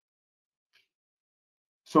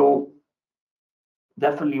 So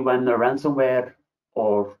definitely when the ransomware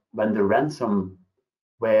or when the ransom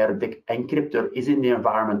where the encryptor is in the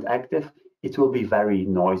environment active, it will be very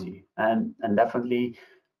noisy. And definitely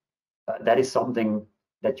that is something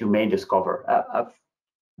that you may discover. I've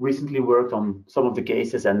recently worked on some of the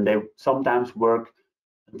cases, and they sometimes work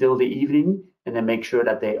until the evening, and then make sure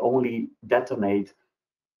that they only detonate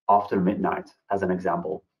after midnight, as an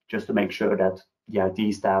example, just to make sure that the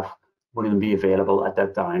IT staff wouldn't be available at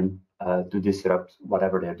that time to disrupt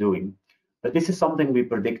whatever they're doing. But this is something we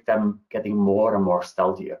predict them getting more and more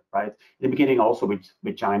stealthier, right? In the beginning, also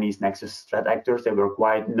with Chinese Nexus threat actors, they were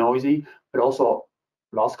quite noisy, but also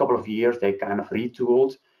last couple of years, they kind of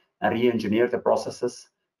retooled and re-engineered the processes,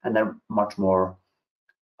 and they're much more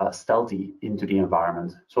stealthy into the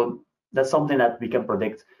environment. So that's something that we can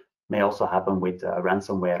predict may also happen with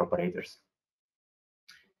ransomware operators.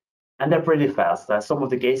 And they're pretty fast. Some of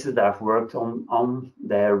the cases that I've worked on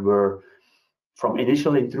there were from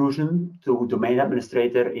initial intrusion to domain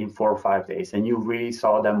administrator in 4 or 5 days. And you really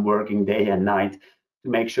saw them working day and night to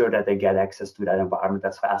make sure that they get access to that environment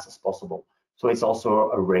as fast as possible. So it's also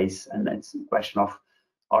a race, and it's a question of,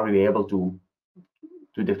 are you able to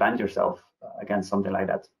defend yourself against something like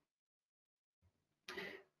that?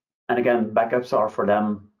 And again, backups are for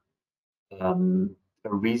them a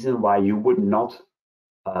reason why you would not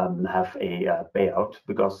have a payout,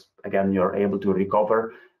 because again, you're able to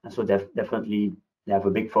recover. And so definitely they have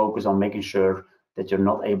a big focus on making sure that you're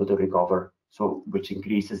not able to recover, so which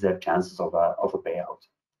increases their chances of a payout.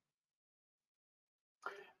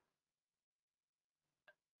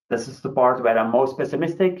 This is the part where I'm most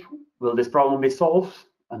pessimistic. Will this problem be solved?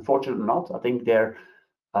 Unfortunately not. I think there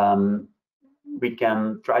we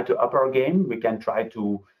can try to up our game. We can try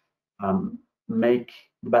to make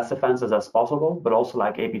the best defenses as possible, but also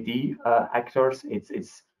like APT actors,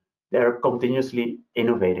 they're continuously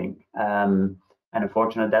innovating. And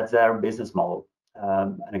unfortunately, that's their business model.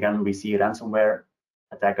 And again, we see ransomware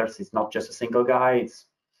attackers. It's not just a single guy. It's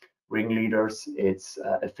ringleaders. It's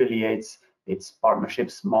affiliates. It's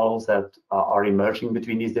partnerships models that are emerging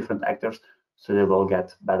between these different actors. So they will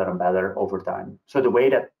get better and better over time. So the way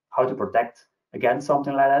that how to protect against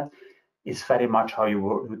something like that is very much how you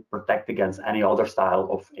would protect against any other style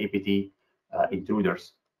of APT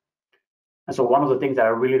intruders. And so one of the things that I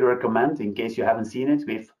really recommend, in case you haven't seen it,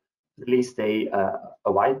 we've released a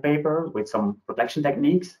white paper with some protection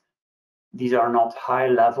techniques. These are not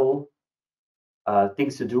high-level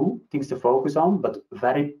things to do, things to focus on, but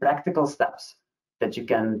very practical steps that you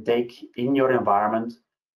can take in your environment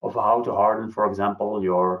of how to harden, for example,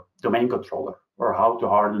 your domain controller, or how to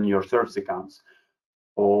harden your service accounts,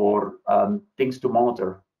 or things to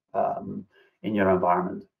monitor in your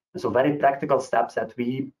environment. And so very practical steps that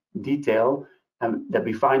we detail and that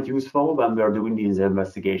we find useful when we're doing these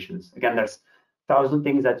investigations. Again, there's 1,000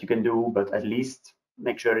 things that you can do, but at least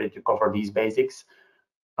make sure that you cover these basics.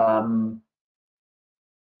 All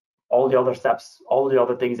the other steps, all the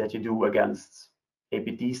other things that you do against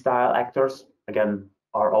APT style actors, again,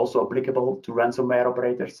 are also applicable to ransomware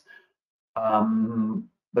operators.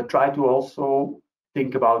 But try to also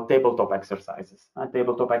think about tabletop exercises.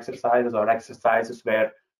 Tabletop exercises are exercises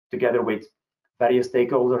where, together with various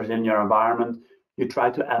stakeholders in your environment, you try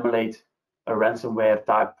to emulate a ransomware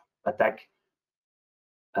type attack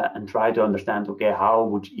and try to understand, okay, how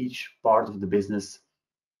would each part of the business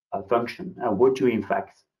function? And would you, in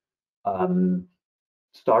fact,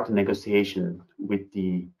 start a negotiation with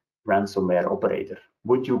the ransomware operator?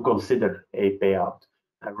 Would you consider a payout?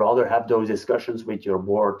 I'd rather have those discussions with your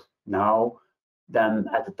board now than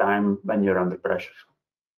at the time when you're under pressure.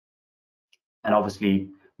 And obviously,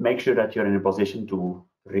 make sure that you're in a position to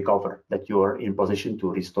recover, that you're in position to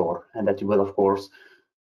restore, and that you will, of course,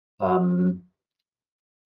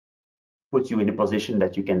 put you in a position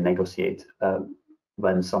that you can negotiate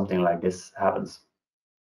when something like this happens.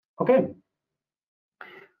 Okay.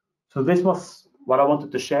 So this was what I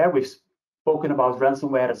wanted to share. We've spoken about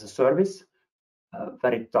ransomware as a service,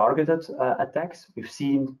 very targeted attacks. We've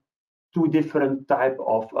seen two different types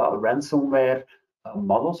of ransomware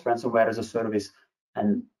models, ransomware as a service,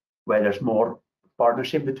 and where there's more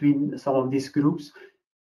partnership between some of these groups.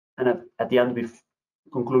 And at the end, we've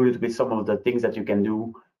concluded with some of the things that you can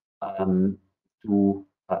do to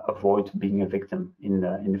avoid being a victim in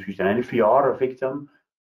the future. And if you are a victim,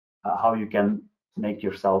 how you can make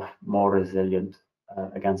yourself more resilient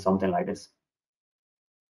against something like this.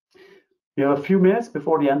 We have a few minutes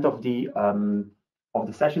before the end of the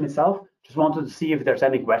session itself. Just wanted to see if there's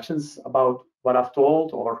any questions about what I've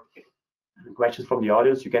told, or questions from the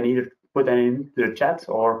audience. You can either put them into the chat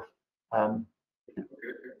or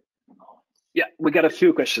Yeah, we got a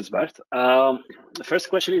few questions, Bart. The first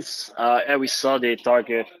question is, we saw they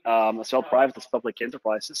target as well private as public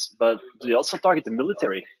enterprises, but do they also target the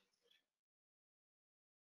military?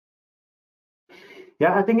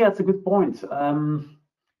 Yeah, I think that's a good point.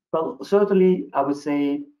 Well, certainly, I would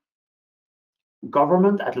say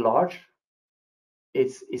government at large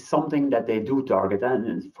is something that they do target.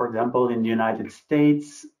 And for example, in the United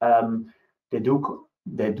States, they do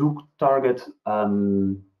target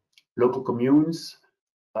local communes,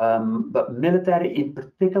 but military in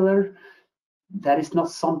particular, that is not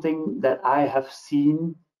something that I have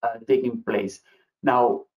seen taking place.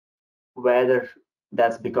 Now, whether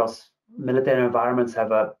that's because military environments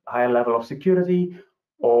have a higher level of security,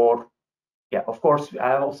 or yeah, of course,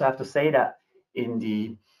 I also have to say that in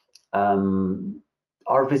the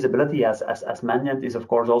our visibility as Mandiant is of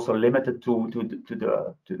course also limited to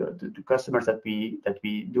the customers that we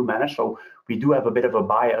do manage. So we do have a bit of a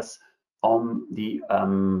bias on the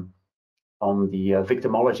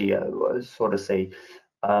victimology, so to say.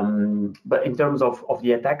 But in terms of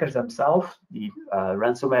the attackers themselves, the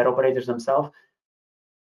ransomware operators themselves,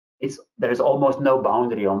 there is almost no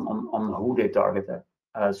boundary on who they target.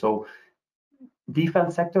 So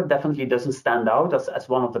defense sector definitely doesn't stand out as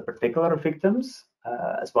one of the particular victims,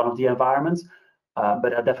 as one of the environments,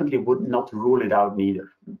 but I definitely would not rule it out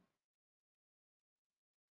neither.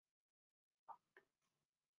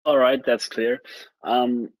 All right, that's clear.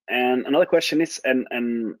 And another question is, and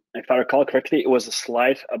if I recall correctly, it was a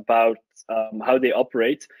slide about how they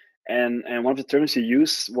operate, and one of the terms you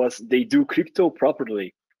used was they do crypto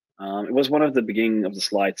properly. It was one of the beginning of the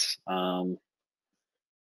slides.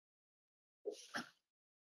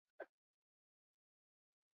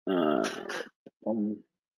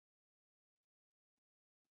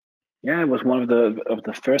 Yeah, it was one of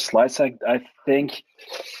the first slides. I think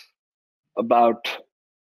about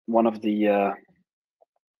one of the.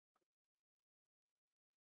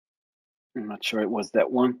 I'm not sure it was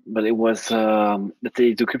that one, but it was that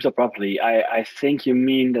they do crypto properly. I think you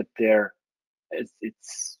mean that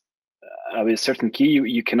it's with a certain key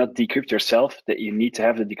you cannot decrypt yourself. That you need to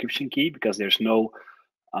have the decryption key because there's no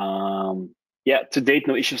to date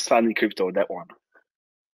no issues found in crypto. That one.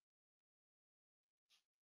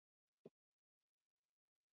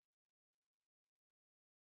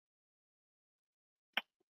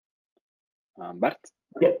 Bart?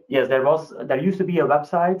 Yeah, yes, there used to be a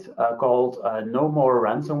website called No More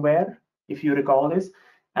Ransomware, if you recall this.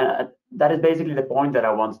 And that is basically the point that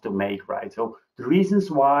I wanted to make, right? So the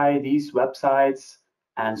reasons why these websites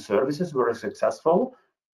and services were successful,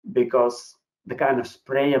 because the kind of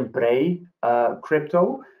spray and pray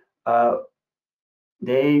crypto,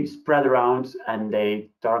 they spread around and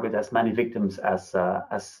they target as many victims as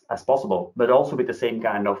possible, but also with the same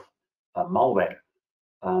kind of malware.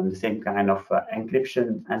 The same kind of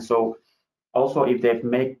encryption, and so also if they've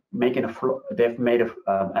made an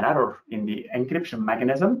error in the encryption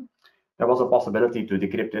mechanism, there was a possibility to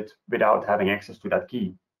decrypt it without having access to that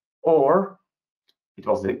key, or it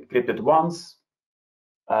was decrypted once,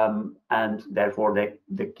 and therefore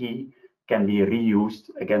the key can be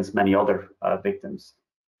reused against many other victims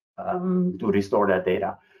to restore that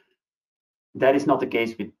data. That is not the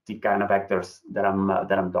case with the kind of actors that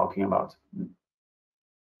I'm talking about.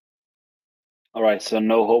 All right, so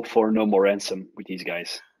no hope for No More Ransom with these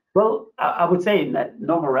guys. Well, I would say that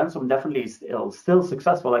No More Ransom definitely is still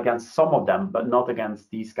successful against some of them, but not against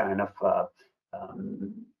these kind of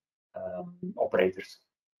operators.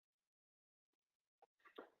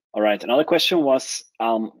 All right, another question was,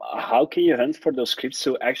 how can you hunt for those scripts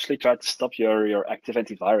to actually try to stop your active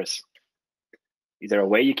antivirus? Is there a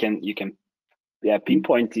way you can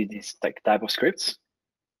pinpoint these type of scripts?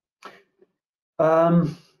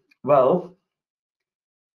 Well,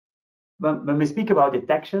 when we speak about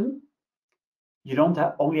detection, you don't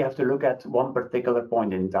only have to look at one particular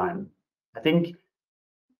point in time. I think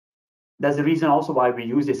that's the reason also why we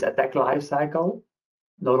use this attack life cycle,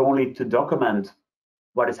 not only to document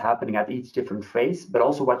what is happening at each different phase, but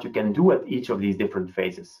also what you can do at each of these different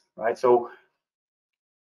phases, right? So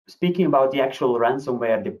speaking about the actual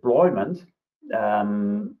ransomware deployment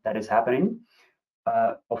that is happening,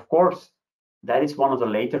 of course, that is one of the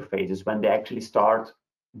later phases when they actually start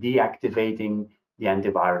deactivating the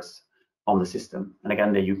antivirus on the system. And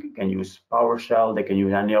again, you can use PowerShell, they can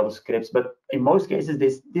use any other scripts, but in most cases,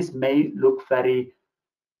 this may look very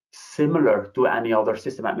similar to any other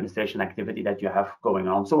system administration activity that you have going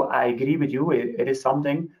on. So I agree with you, it is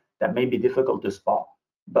something that may be difficult to spot,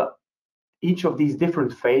 but each of these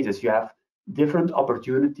different phases, you have different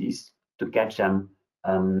opportunities to catch them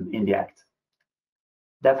in the act.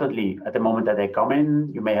 definitely at the moment that they come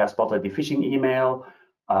in, you may have spotted the phishing email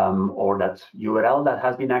or that URL that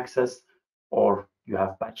has been accessed, or you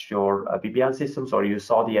have patched your VPN systems, or you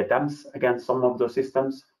saw the attempts against some of those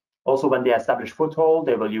systems. Also, when they establish foothold,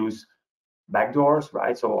 they will use backdoors,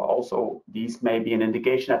 right? So also these may be an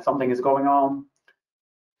indication that something is going on.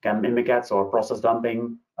 Can mimikats or process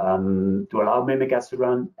dumping to allow mimikats to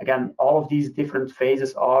run. Again, all of these different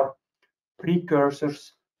phases are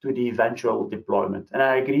precursors to the eventual deployment. And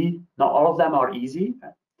I agree, not all of them are easy.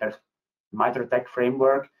 There's MITRE ATT&CK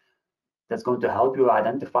framework that's going to help you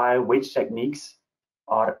identify which techniques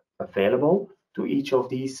are available to each of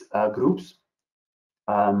these groups.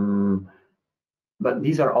 But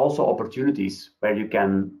these are also opportunities where you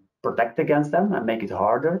can protect against them and make it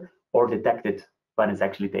harder, or detect it when it's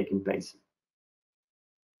actually taking place.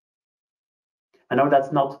 I know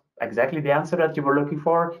that's not exactly the answer that you were looking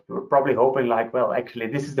for. You were probably hoping like, well, actually,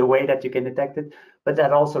 this is the way that you can detect it, but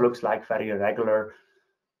that also looks like very regular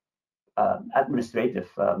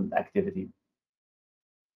administrative activity.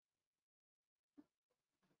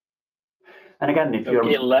 And again, if you're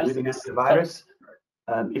using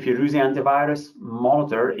antivirus,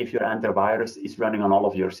 monitor if your antivirus is running on all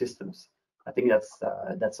of your systems. I think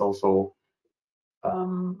that's also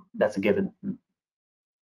that's a given.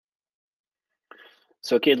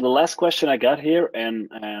 So, okay, the last question I got here,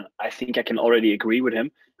 and I think I can already agree with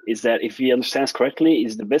him, is that if he understands correctly,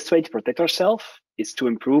 is the best way to protect ourselves is to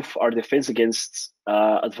improve our defense against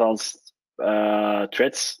advanced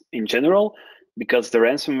threats in general, because the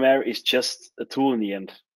ransomware is just a tool in the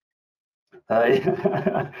end.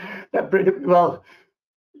 Well,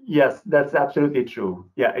 yes, that's absolutely true.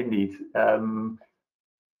 Yeah, indeed.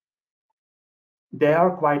 They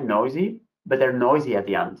are quite noisy, but they're noisy at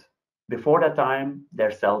the end. Before that time,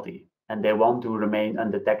 they're stealthy, and they want to remain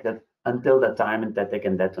undetected until the time that they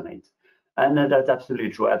can detonate. And that's absolutely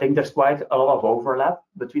true. I think there's quite a lot of overlap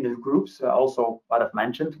between the groups. Also, what I've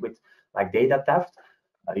mentioned with like data theft,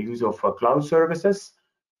 use of cloud services.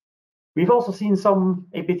 We've also seen some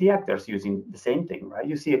APT actors using the same thing, right?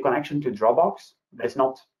 You see a connection to Dropbox, but it's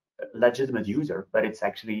not a legitimate user, but it's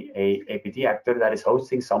actually a APT actor that is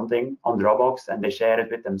hosting something on Dropbox, and they share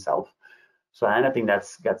it with themselves. So anything that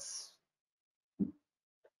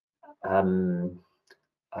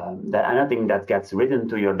anything that gets written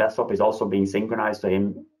to your desktop is also being synchronized to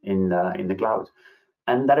him in the cloud.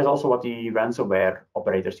 And that is also what the ransomware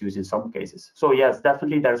operators use in some cases. So yes,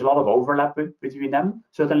 definitely there's a lot of overlap between them,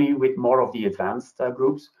 certainly with more of the advanced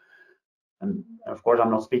groups. And of course, I'm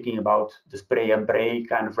not speaking about the spray and pray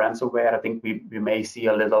kind of ransomware. I think we may see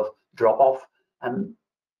a little drop off and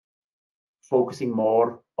focusing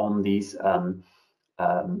more on these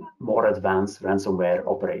more advanced ransomware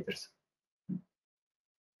operators.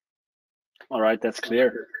 All right, that's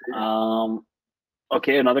clear.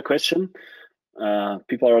 Okay, another question.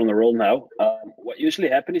 People are on the roll now. What usually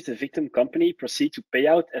happens is the victim company proceed to pay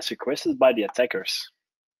out as requested by the attackers.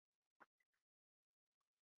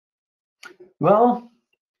 Well,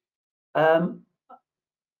 I'll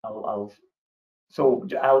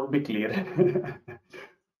be clear.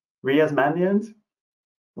 We as Mandiant,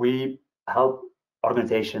 we help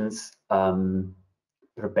organizations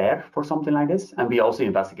prepare for something like this, and we also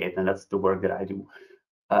investigate, and that's the work that I do.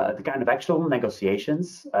 The kind of actual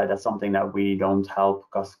negotiations, that's something that we don't help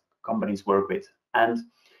companies work with. And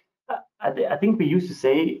I think we used to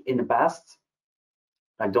say in the past,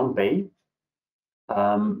 like, don't pay,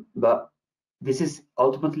 but this is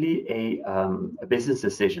ultimately a business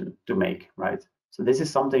decision to make, right? So this is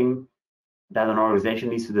something that an organization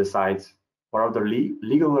needs to decide: what are the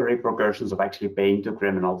legal repercussions of actually paying to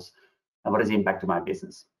criminals, and what is the impact to my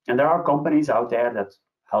business? And there are companies out there that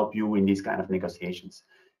help you in these kind of negotiations.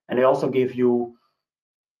 And they also give you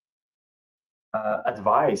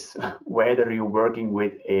advice whether you're working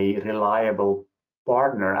with a reliable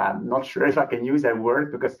partner. I'm not sure if I can use that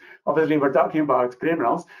word, because obviously we're talking about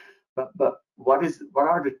criminals, but what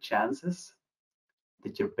are the chances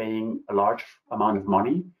that you're paying a large amount of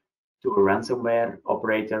money to a ransomware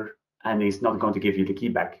operator and he's not going to give you the key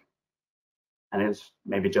back, and it's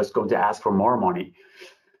maybe just going to ask for more money?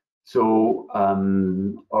 So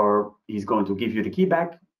or he's going to give you the key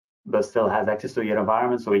back but still has access to your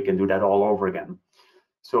environment, so he can do that all over again.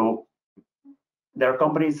 So there are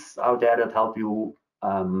companies out there that help you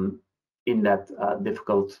in that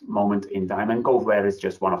difficult moment in time, and Coveware is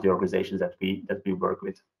just one of the organizations that we work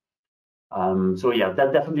with. So yeah,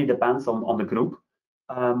 that definitely depends on the group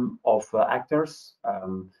of actors,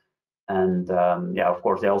 and yeah, of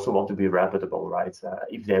course, they also want to be reputable, right?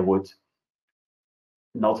 If they would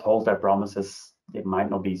not hold their promises, they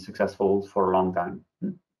might not be successful for a long time.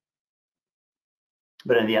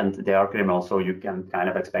 But in the end, they are criminals, so you can kind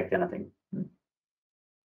of expect anything.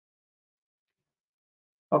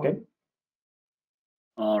 Okay.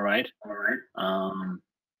 All right.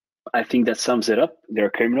 I think that sums it up. They're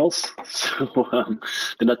criminals, so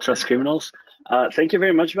do not trust criminals. Thank you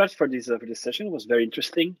very much, Bart, for this session. It was very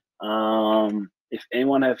interesting. If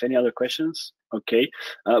anyone have any other questions, okay.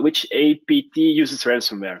 Which APT uses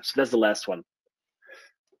ransomware? So that's the last one.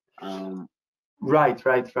 Right.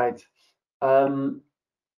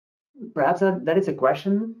 Perhaps that is a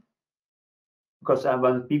question, because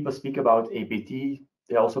when people speak about APT,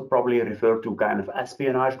 they also probably refer to kind of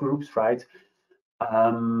espionage groups, right?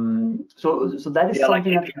 So that is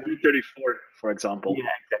something like APT 34, for example. Yeah,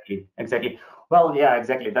 exactly. Well, yeah,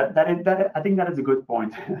 exactly. That I think that is a good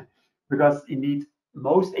point, because indeed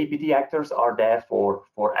most APT actors are there for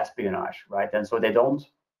espionage, right? And so they don't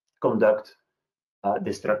conduct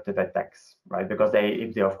destructive attacks, right? Because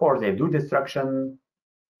if they of course they do destruction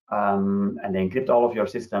and they encrypt all of your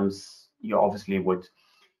systems, you obviously would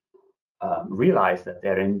realize that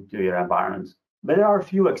they're into your environment. But there are a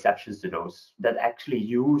few exceptions to those that actually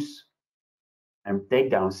use and take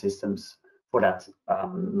down systems for that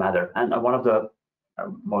matter. And one of the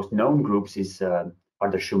most known groups are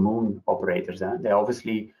the Shamoon operators. They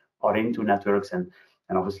obviously are into networks and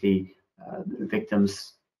obviously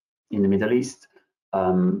victims in the Middle East,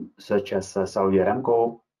 such as Saudi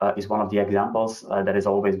Aramco is one of the examples that is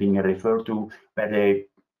always being referred to, where they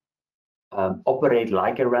operate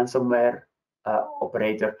like a ransomware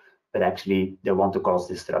operator, but actually they want to cause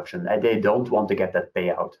disruption. They don't want to get that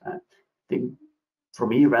payout. I think for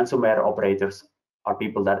me, ransomware operators are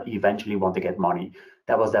people that eventually want to get money.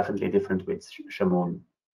 That was definitely different with Shamoon.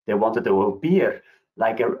 They wanted to appear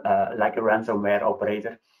like a ransomware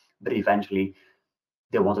operator, but eventually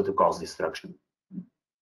they wanted to cause destruction.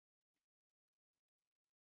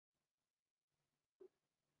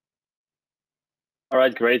 All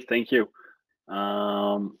right, great, thank you.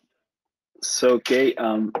 So okay,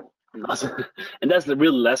 and that's the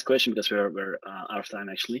real last question, because we're out of time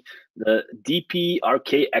actually. The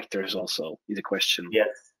DPRK actors also is a question. Yes.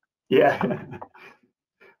 Yeah.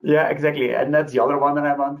 Yeah, exactly. And that's the other one that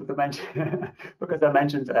I wanted to mention, because I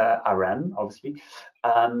mentioned Iran, obviously,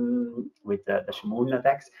 with the Shamoon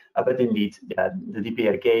attacks. But indeed, the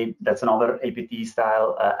DPRK, that's another APT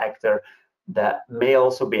style actor that may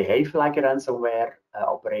also behave like a ransomware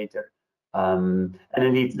operator. And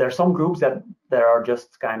indeed, there are some groups that are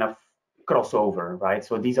just kind of crossover, right?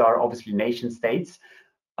 So these are obviously nation states.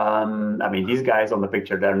 I mean, these guys on the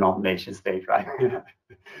picture, they're not nation state, right?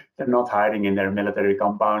 They're not hiding in their military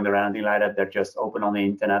compound or anything like that. They're just open on the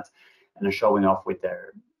internet and are showing off with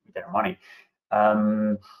their money.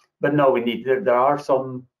 But no, indeed, there are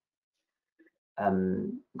some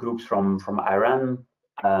groups from Iran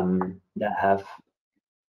that have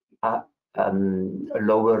a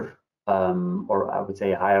lower or I would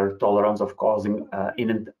say higher tolerance of causing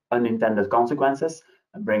unintended consequences.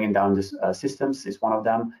 Bringing down these systems is one of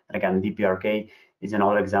them. And again, DPRK is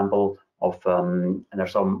another example of, and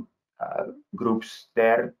there's some groups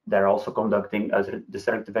there. They're also conducting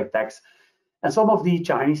destructive attacks. And some of the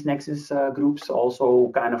Chinese Nexus groups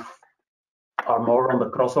also kind of are more on the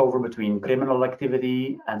crossover between criminal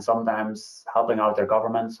activity and sometimes helping out their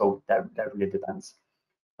government. So that really depends.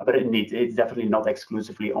 But indeed, it's definitely not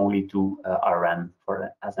exclusively only to Iran,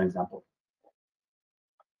 as an example.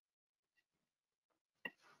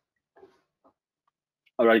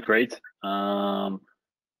 All right, great. By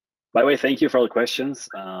the way, thank you for all the questions.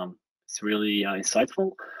 It's really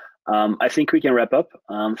insightful. I think we can wrap up.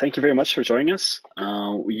 Thank you very much for joining us.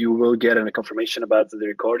 You will get a confirmation about the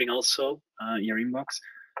recording also in your inbox.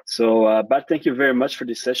 So, Bart, thank you very much for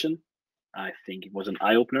this session. I think it was an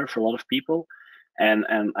eye-opener for a lot of people. And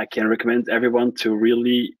I can recommend everyone to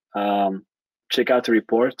really check out the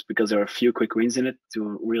report, because there are a few quick wins in it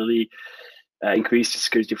to really increase the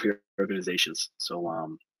security for your organizations. So,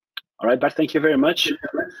 all right, Bart, thank you very much.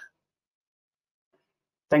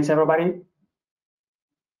 Thanks, everybody.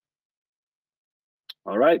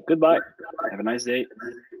 All right, goodbye. Have a nice day.